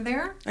lifer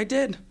there? I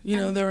did.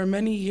 There were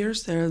many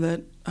years there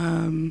that,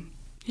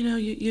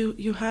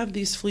 you have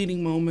these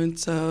fleeting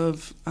moments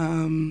of,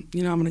 I'm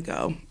going to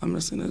go. I'm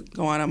just going to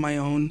go on my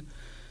own.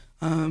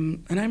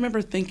 And I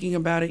remember thinking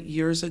about it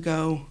years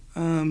ago,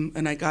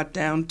 and I got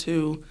down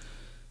to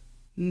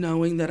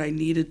knowing that I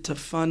needed to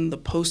fund the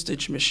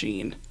postage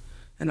machine.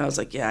 And I was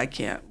like, I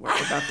can't worry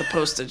about the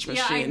postage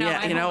machine.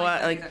 I know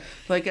what?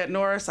 Like at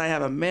Norris, I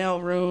have a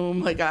mail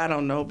room. I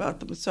don't know about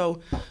them. So,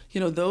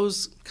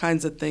 those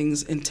kinds of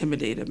things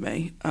intimidated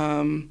me.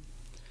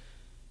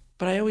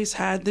 But I always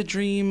had the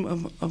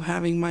dream of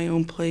having my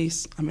own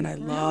place.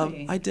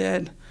 Really? I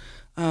did.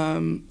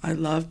 I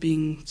love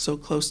being so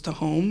close to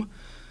home.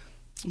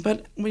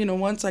 But,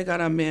 once I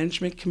got on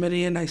management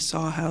committee and I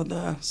saw how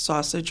the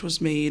sausage was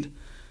made,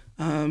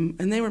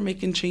 and they were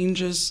making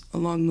changes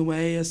along the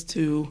way as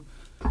to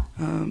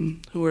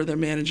who are their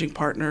managing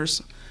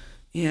partners,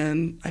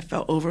 and I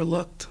felt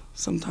overlooked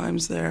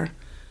sometimes there.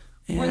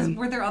 And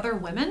were there other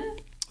women?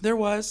 There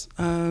was.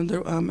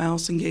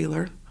 Allison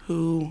Gaylor,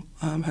 who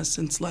has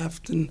since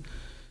left, and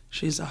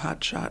she's a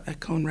hot shot at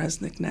Cohn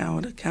Resnick now,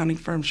 at an accounting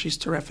firm. She's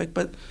terrific.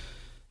 But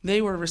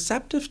they were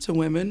receptive to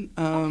women,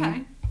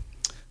 Okay.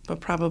 but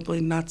probably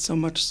not so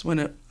much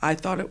when I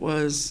thought it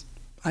was,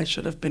 I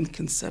should have been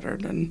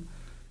considered, and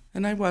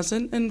I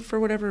wasn't, and for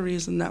whatever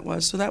reason that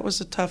was. So that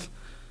was a tough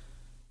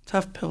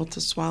pill to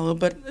swallow,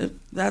 but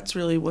that's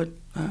really what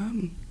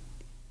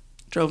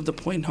drove the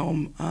point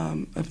home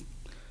of,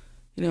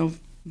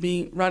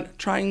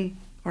 trying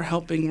or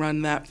helping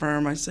run that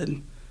firm. I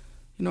said,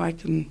 I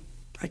can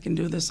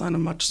do this on a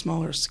much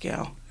smaller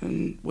scale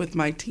and with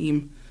my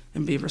team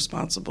and be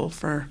responsible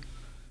for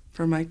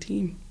my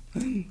team.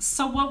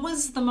 So what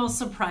was the most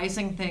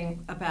surprising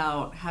thing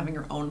about having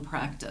your own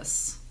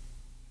practice?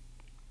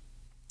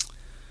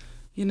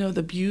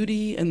 The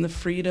beauty and the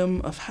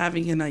freedom of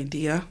having an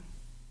idea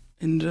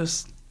and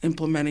just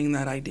implementing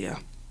that idea.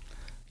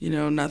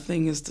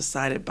 Nothing is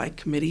decided by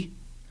committee.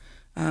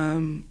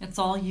 It's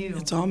all you.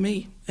 It's all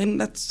me.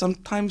 And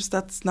sometimes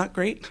that's not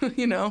great,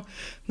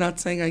 Not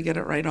saying I get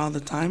it right all the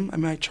time. I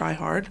mean, I try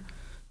hard.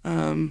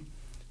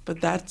 But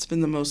that's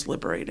been the most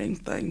liberating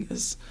thing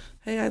is,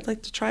 hey, I'd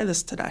like to try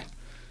this today.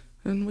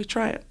 And we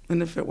try it.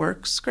 And if it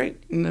works,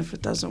 great. And if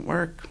it doesn't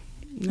work,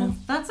 Well,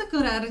 that's a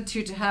good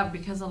attitude to have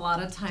because a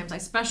lot of times,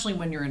 especially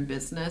when you're in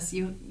business,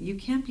 you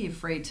can't be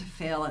afraid to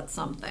fail at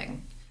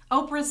something.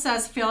 Oprah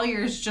says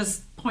failure is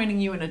just pointing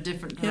you in a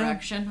different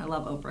direction. I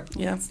love Oprah quotes.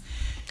 Yeah.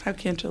 How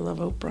can't you love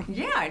Oprah?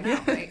 Yeah, I know,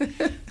 right?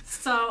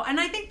 So, and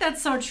I think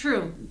that's so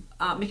true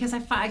because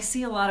I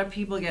see a lot of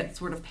people get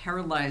sort of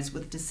paralyzed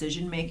with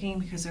decision making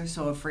because they're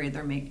so afraid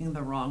they're making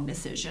the wrong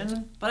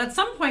decision. But at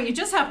some point, you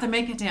just have to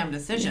make a damn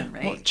decision,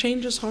 right? Well,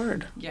 change is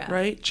hard,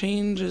 right?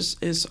 Change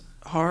is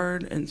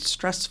hard and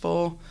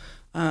stressful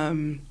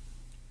and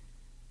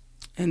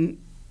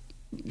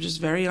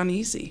just very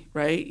uneasy,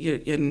 right?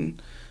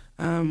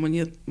 When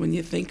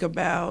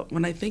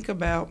I think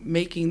about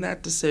making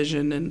that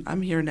decision, and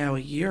I'm here now a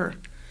year.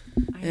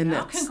 I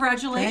know.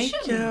 Congratulations.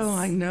 Thank you.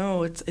 I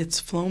know it's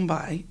flown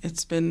by.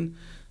 It's been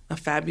a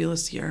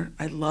fabulous year.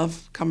 I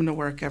love coming to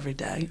work every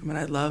day. I mean,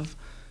 I love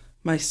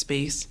my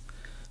space.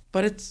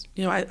 But it's,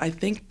 I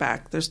think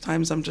back. There's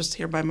times I'm just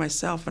here by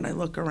myself and I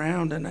look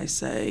around and I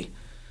say,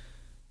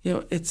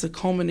 it's a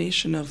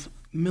culmination of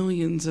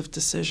millions of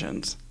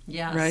decisions.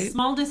 Yeah, right?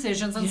 Small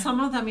decisions, and some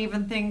of them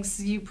even things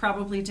you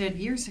probably did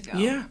years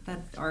ago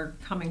that are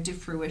coming to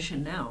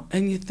fruition now.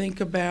 And you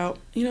think about,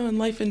 in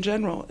life in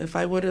general, if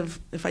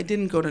I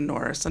didn't go to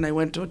Norris and I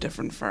went to a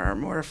different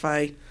firm, or if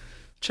I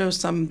chose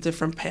some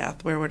different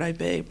path, where would I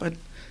be? But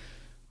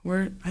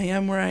where I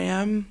am,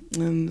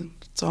 and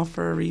it's all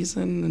for a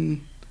reason,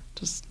 and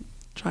just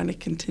trying to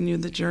continue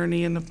the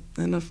journey in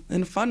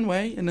a fun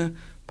way, in a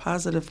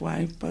positive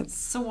way. But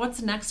so what's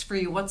next for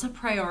you? What's a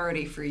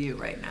priority for you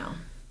right now?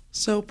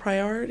 So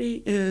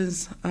priority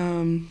is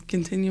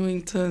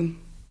continuing to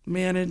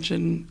manage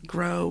and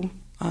grow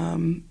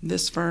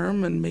this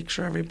firm and make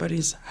sure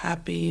everybody's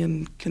happy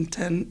and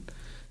content,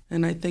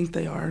 and I think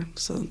they are,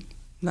 so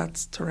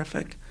that's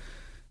terrific.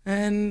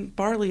 And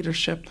bar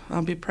leadership.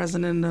 I'll be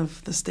president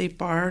of the State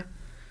Bar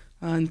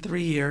in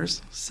 3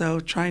 years, so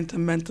trying to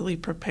mentally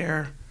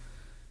prepare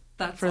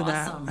for awesome.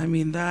 That. I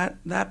mean,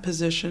 that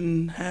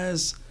position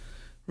has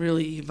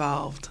really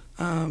evolved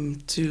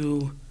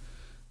to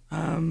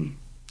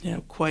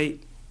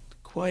quite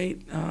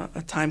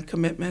a time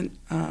commitment.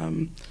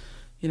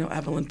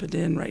 Evelyn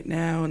Padin right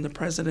now and the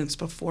presidents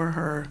before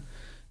her,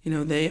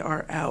 they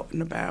are out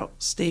and about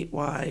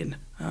statewide.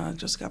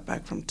 Just got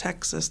back from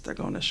Texas. They're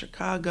going to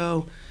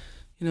Chicago.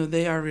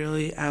 They are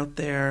really out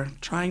there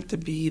trying to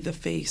be the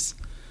face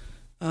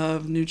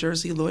of New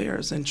Jersey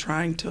lawyers and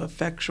trying to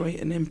effectuate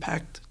and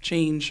impact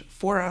change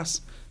for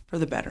us for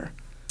the better.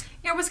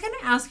 Yeah, I was going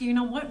to ask you,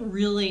 what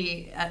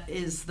really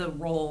is the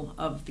role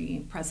of the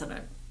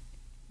president?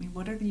 I mean,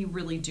 what are you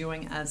really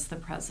doing as the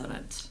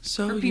president?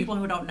 So for people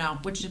who don't know,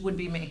 which would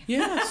be me.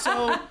 Yeah,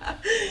 so,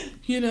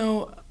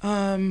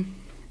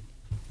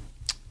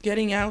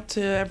 getting out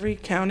to every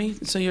county.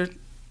 So you're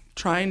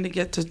trying to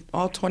get to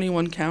all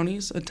 21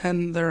 counties,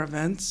 attend their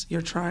events.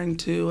 You're trying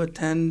to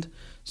attend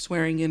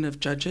swearing in of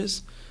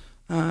judges,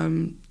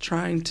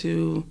 trying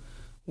to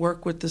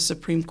work with the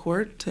Supreme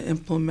Court to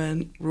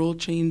implement rule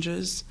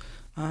changes,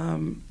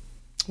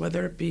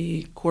 whether it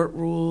be court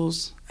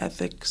rules,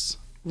 ethics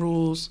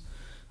rules,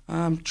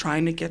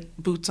 trying to get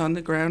boots on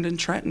the ground in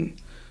Trenton,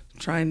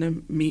 trying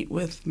to meet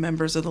with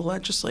members of the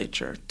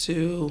legislature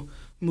to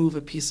move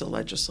a piece of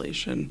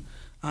legislation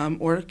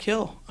or to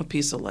kill a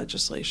piece of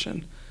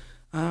legislation.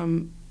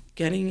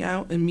 Getting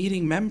out and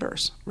meeting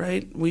members,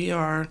 right? We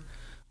are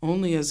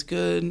only as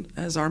good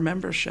as our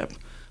membership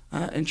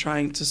and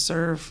trying to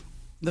serve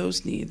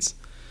those needs.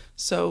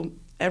 So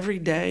every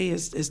day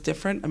is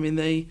different. I mean,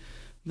 the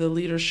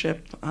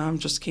leadership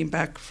just came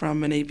back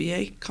from an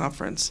ABA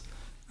conference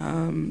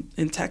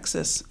in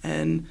Texas,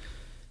 and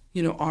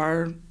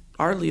our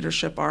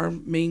leadership, our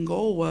main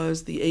goal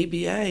was the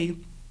ABA.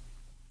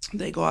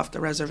 They go off the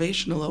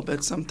reservation a little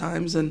bit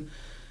sometimes, and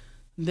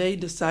they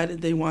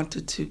decided they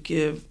wanted to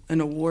give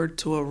an award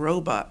to a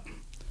robot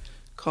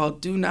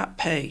called Do Not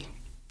Pay,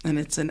 and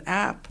it's an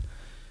app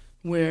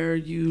where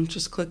you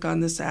just click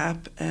on this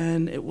app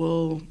and it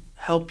will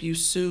help you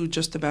sue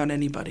just about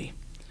anybody.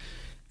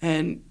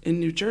 And in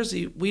New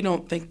Jersey, we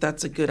don't think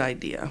that's a good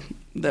idea,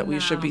 that we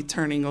should be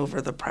turning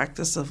over the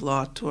practice of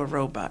law to a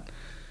robot.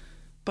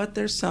 But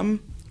there's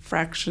some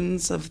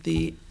fractions of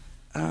the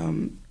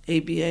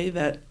ABA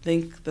that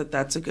think that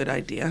that's a good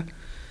idea.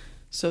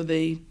 So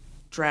they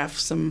draft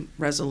some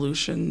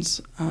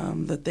resolutions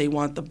that they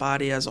want the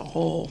body as a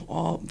whole,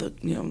 all the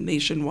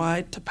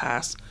nationwide, to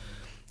pass.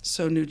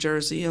 So New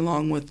Jersey,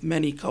 along with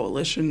many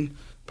coalition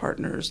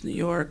partners, New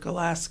York,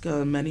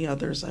 Alaska, and many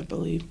others, I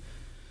believe,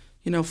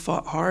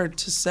 fought hard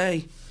to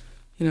say,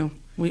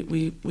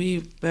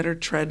 we better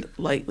tread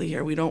lightly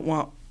here. We don't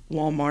want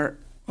Walmart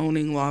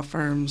owning law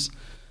firms.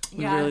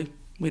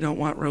 We don't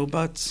want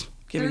robots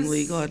giving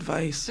legal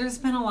advice. There's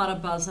been a lot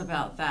of buzz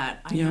about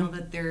that. I Yeah. know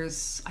that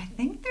I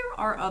think there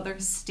are other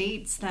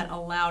states that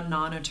allow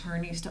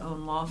non-attorneys to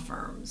own law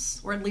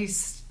firms, or at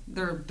least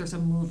there's a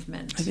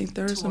movement. I think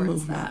there is a towards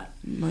movement.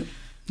 that.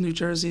 New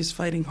Jersey's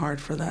fighting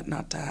hard for that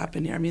not to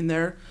happen here. I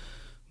mean,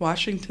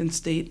 Washington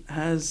State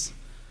has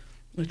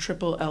a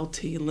triple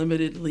LT,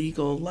 limited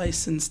legal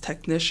licensed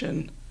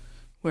technician,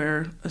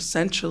 where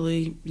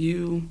essentially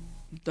you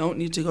don't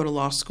need to go to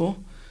law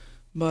school,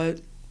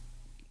 but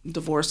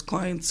divorce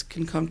clients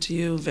can come to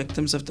you,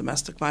 victims of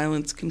domestic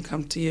violence can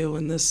come to you,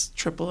 and this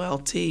triple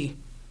LT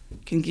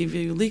can give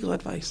you legal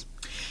advice.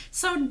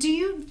 So do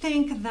you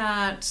think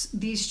that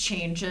these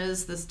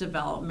changes, this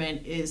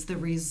development, is the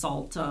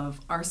result of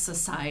our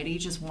society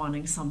just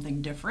wanting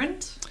something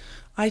different?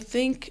 I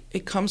think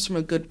it comes from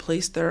a good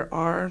place. There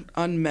are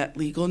unmet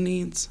legal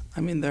needs.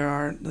 I mean, there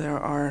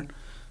are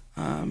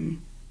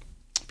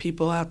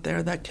people out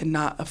there that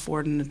cannot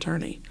afford an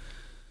attorney.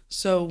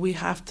 So we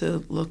have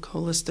to look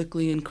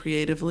holistically and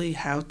creatively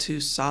how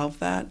to solve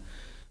that.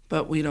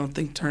 But we don't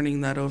think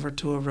turning that over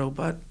to a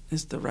robot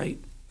is the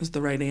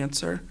right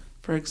answer.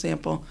 For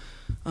example,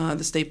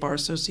 the State Bar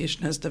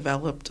Association has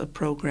developed a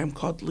program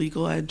called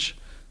Legal Edge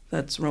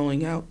that's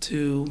rolling out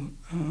to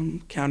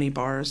county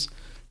bars.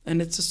 And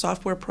it's a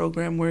software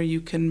program where you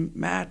can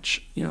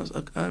match,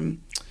 an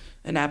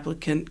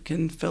applicant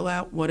can fill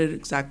out what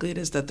exactly it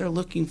is that they're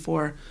looking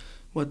for,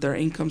 what their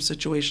income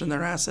situation,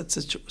 their asset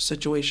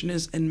situation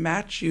is, and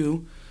match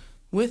you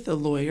with a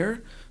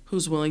lawyer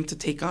who's willing to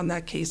take on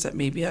that case at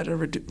maybe at a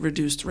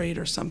reduced rate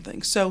or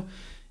something. So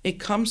it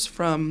comes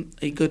from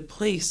a good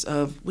place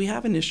of, we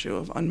have an issue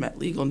of unmet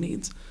legal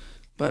needs,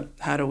 but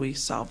how do we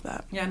solve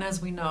that? Yeah, and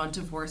as we know,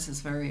 divorce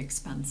is very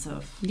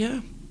expensive. Yeah.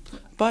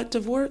 But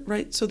divorce,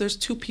 right? So there's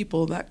two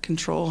people that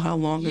control how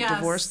long a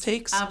divorce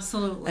takes.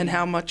 Absolutely. And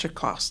how much it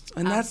costs.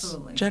 And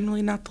Absolutely. That's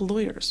generally not the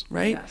lawyers,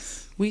 right?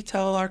 Yes. We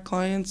tell our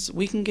clients,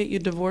 we can get you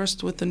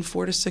divorced within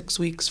 4 to 6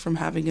 weeks from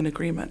having an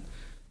agreement.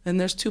 And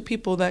there's two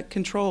people that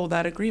control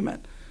that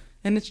agreement.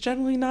 And it's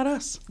generally not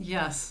us.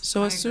 Yes.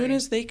 So as soon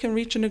as they can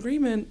reach an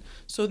agreement,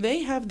 so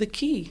they have the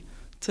key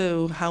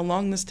to how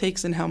long this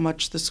takes and how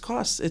much this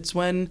costs. It's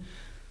when,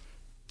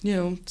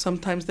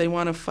 sometimes they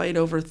want to fight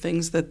over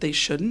things that they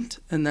shouldn't,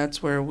 and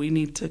that's where we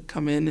need to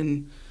come in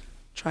and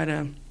try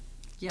to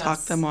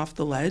talk them off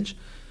the ledge.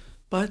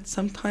 But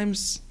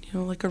sometimes,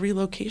 like a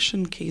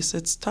relocation case,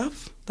 it's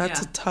tough.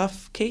 That's a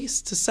tough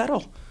case to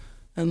settle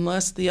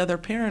unless the other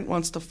parent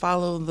wants to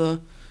follow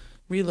the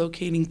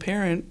relocating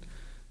parent.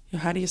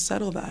 How do you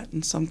settle that?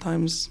 And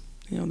sometimes,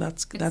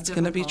 that's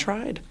going to be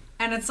tried.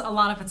 And a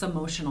lot of it's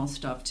emotional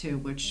stuff too,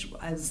 which,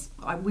 as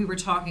we were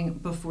talking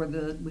before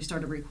we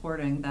started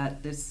recording, that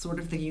it's sort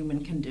of the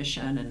human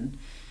condition, and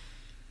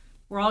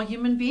we're all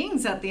human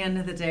beings at the end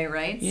of the day,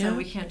 right? Yeah. So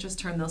we can't just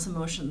turn those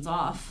emotions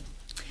off.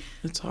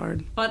 It's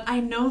hard. But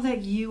I know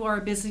that you are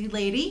a busy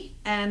lady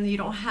and you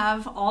don't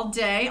have all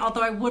day,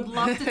 although I would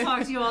love to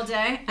talk to you all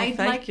day. Well,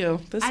 thank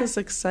you. This is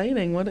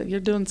exciting. You're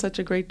doing such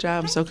a great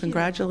job. So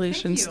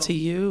congratulations to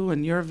you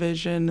and your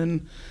vision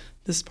and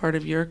this part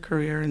of your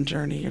career and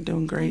journey. You're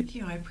doing great. Thank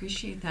you. I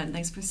appreciate that. And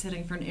thanks for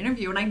sitting for an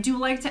interview. And I do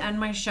like to end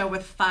my show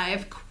with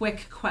 5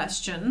 quick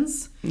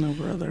questions. No,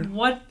 brother.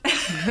 What?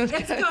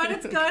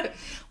 It's good.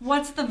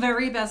 What's the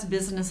very best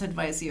business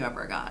advice you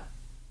ever got?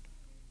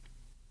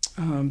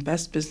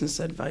 Best business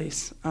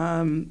advice.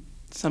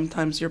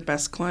 Sometimes your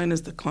best client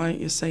is the client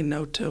you say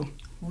no to.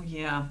 Oh,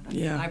 yeah.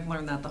 I've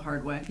learned that the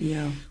hard way.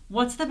 Yeah.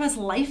 What's the best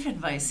life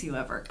advice you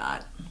ever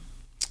got?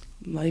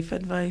 Life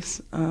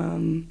advice?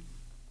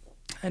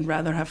 I'd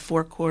rather have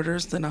 4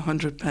 quarters than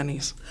 100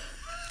 pennies.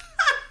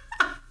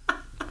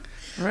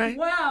 Right?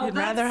 Wow. You'd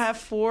rather have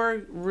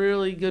 4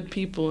 really good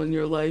people in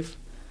your life,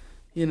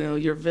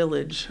 your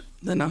village,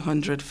 than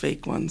 100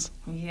 fake ones.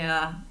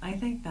 Yeah, I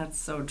think that's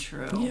so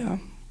true. Yeah.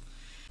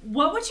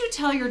 What would you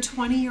tell your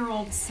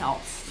 20-year-old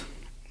self?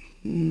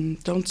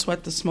 Don't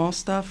sweat the small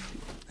stuff,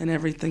 and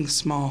everything's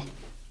small.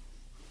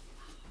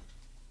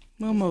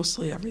 Well,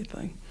 mostly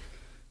everything.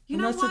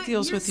 Unless it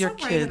deals with your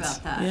kids.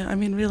 About that. Yeah, I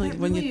mean, really, that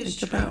when really you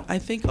think about, I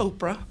think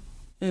Oprah,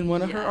 in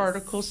one of her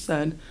articles,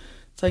 said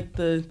it's like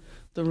the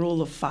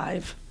rule of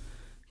 5.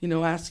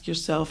 Ask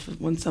yourself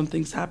when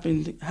something's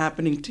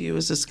happening to you,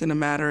 is this going to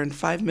matter in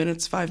 5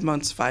 minutes, 5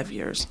 months, 5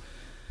 years?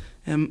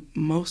 And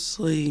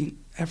mostly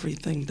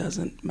everything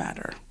doesn't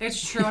matter.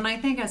 It's true, and I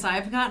think as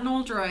I've gotten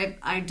older,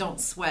 I don't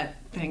sweat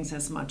things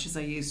as much as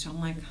I used to. I'm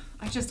like,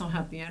 I just don't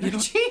have the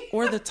energy.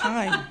 Or the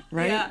time,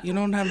 right? Yeah. You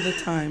don't have the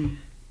time.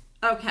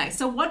 Okay,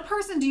 so what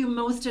person do you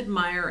most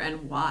admire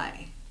and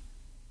why?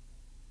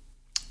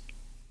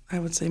 I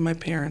would say my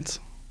parents.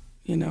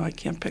 I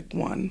can't pick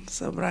one.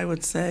 But I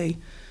would say,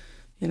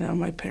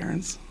 my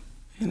parents.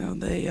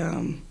 They,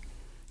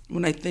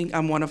 when I think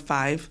I'm one of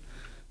 5,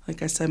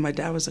 like I said, my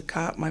dad was a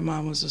cop. My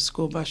mom was a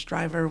school bus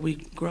driver. We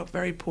grew up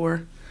very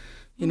poor.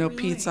 Really?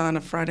 Pizza on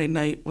a Friday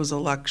night was a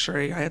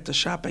luxury. I had to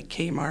shop at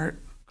Kmart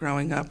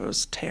growing up. It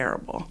was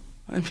terrible.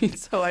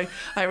 So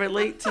I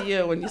relate to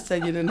you when you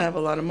said you didn't have a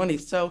lot of money.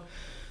 So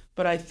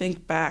But I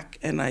think back,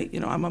 and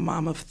I'm a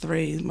mom of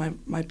 3.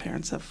 My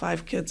parents have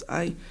 5 kids.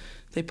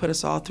 They put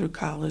us all through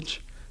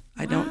college.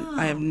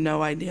 I have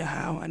no idea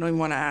how. I don't even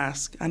want to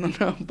ask. I don't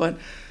know. But,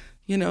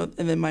 and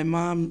then my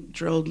mom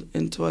drilled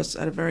into us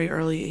at a very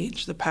early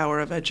age the power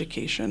of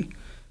education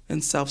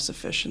and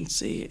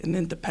self-sufficiency and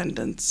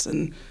independence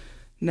and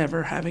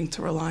never having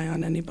to rely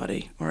on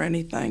anybody or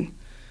anything.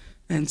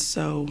 And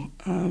so,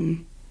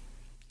 I'm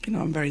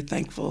very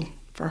thankful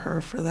for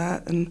her for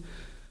that. And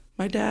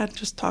my dad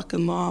just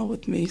talking law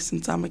with me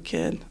since I'm a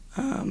kid.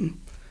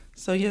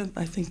 So, yeah,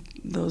 I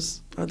think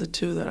those are the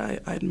 2 that I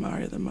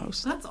admire the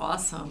most. That's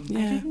awesome. Yeah.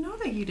 I didn't know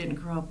that you didn't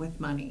grow up with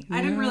money.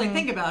 I didn't really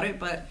think about it,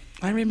 but...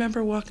 I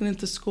remember walking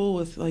into school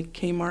with,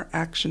 Kmart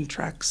Action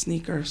Track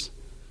sneakers.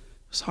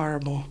 It was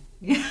horrible.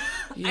 Yeah,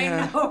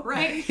 Yeah. I know,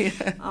 right?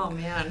 Yeah. Oh,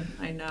 man,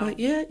 I know. But,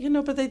 yeah,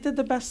 but they did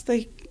the best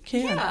they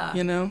can,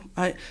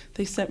 Yeah.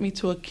 They sent me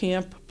to a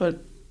camp,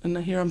 and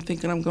here I'm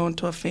thinking I'm going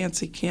to a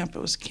fancy camp. It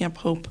was Camp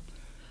Hope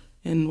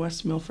in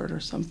West Milford or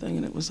something,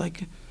 and it was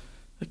like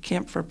a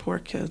camp for poor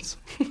kids.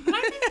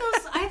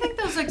 I think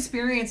those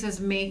experiences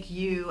make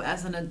you,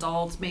 as an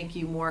adult, make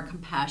you more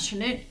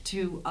compassionate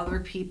to other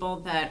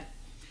people that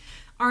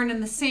aren't in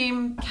the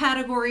same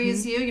category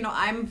as you.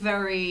 I'm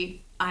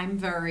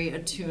very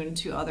attuned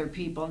to other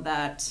people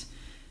that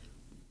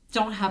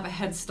don't have a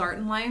head start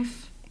in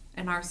life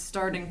and are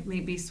starting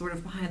maybe sort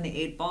of behind the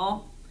 8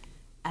 ball,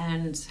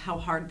 and how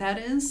hard that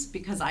is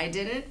because I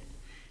did it.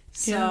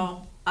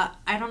 So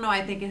I don't know.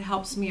 I think it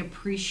helps me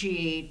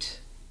appreciate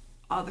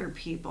other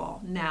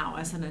people now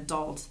as an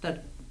adult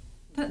that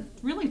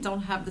really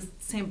don't have the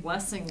same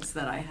blessings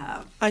that I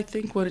have. I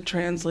think what it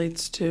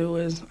translates to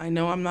is I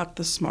know I'm not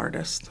the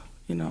smartest.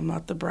 I'm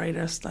not the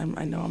brightest. I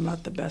know I'm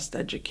not the best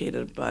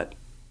educated, but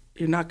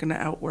you're not going to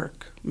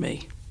outwork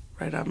me,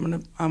 right?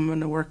 I'm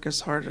gonna work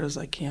as hard as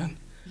I can.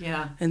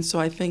 Yeah. And so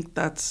I think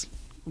that's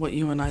what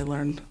you and I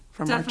learned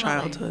from Definitely. our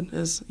childhood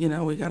is,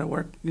 we got to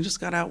work. You just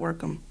got to outwork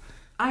them.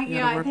 I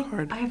think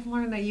hard. I've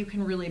learned that you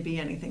can really be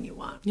anything you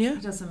want. Yeah.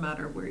 It doesn't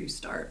matter where you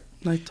start.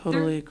 I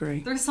totally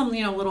agree. There's some,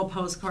 little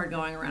postcard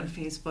going around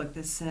Facebook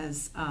that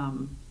says,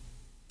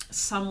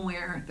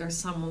 somewhere there's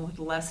someone with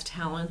less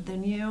talent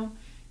than you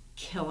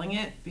killing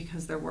it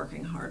because they're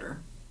working harder.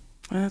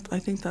 I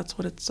think that's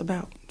what it's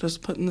about.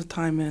 Just putting the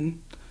time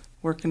in,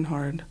 working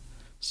hard,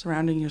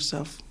 surrounding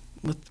yourself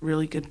with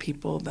really good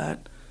people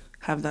that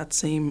have that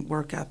same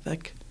work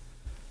ethic.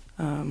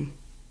 And,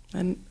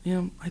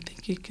 I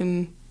think you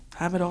can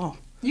have it all.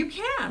 You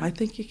can. I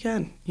think you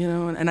can,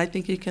 and I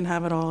think you can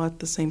have it all at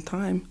the same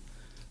time.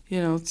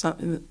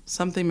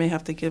 Something may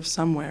have to give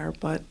somewhere,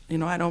 but,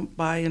 I don't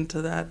buy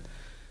into that,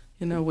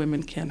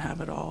 women can't have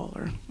it all.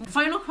 Or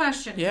Final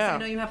question, 'cause Yeah. I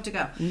know you have to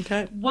go.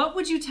 Okay. What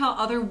would you tell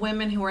other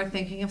women who are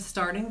thinking of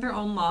starting their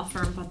own law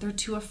firm, but they're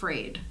too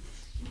afraid?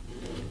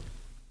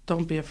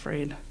 Don't be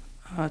afraid.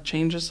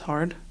 Change is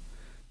hard,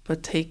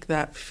 but take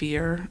that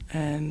fear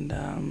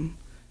and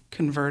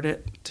convert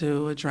it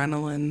to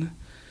adrenaline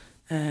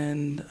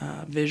and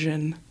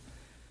vision.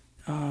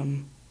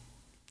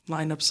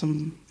 Line up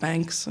some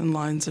banks and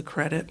lines of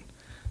credit.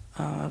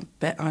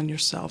 Bet on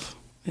yourself.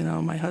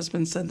 My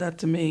husband said that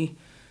to me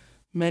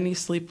many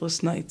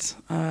sleepless nights,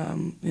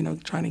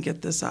 trying to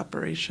get this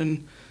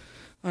operation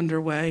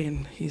underway.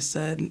 And he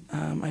said,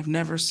 I've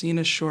never seen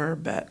a surer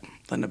bet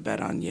than a bet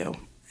on you.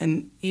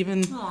 And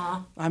even,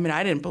 Aww.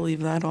 I didn't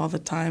believe that all the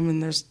time,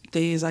 and there's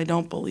days I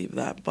don't believe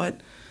that. But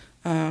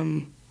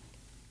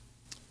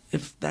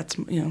if that's,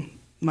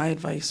 my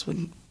advice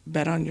would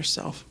bet on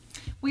yourself.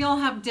 We all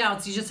have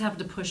doubts. You just have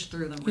to push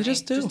through them, right? You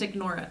just do. Just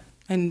ignore it.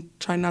 And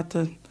try not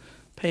to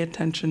pay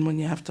attention when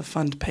you have to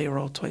fund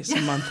payroll twice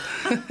a month.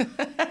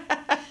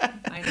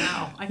 I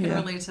know. I can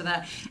relate to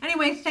that.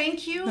 Anyway,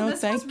 thank you. No,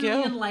 this was thank really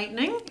you.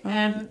 enlightening.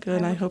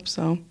 Good. I hope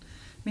so.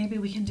 Maybe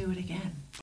we can do it again.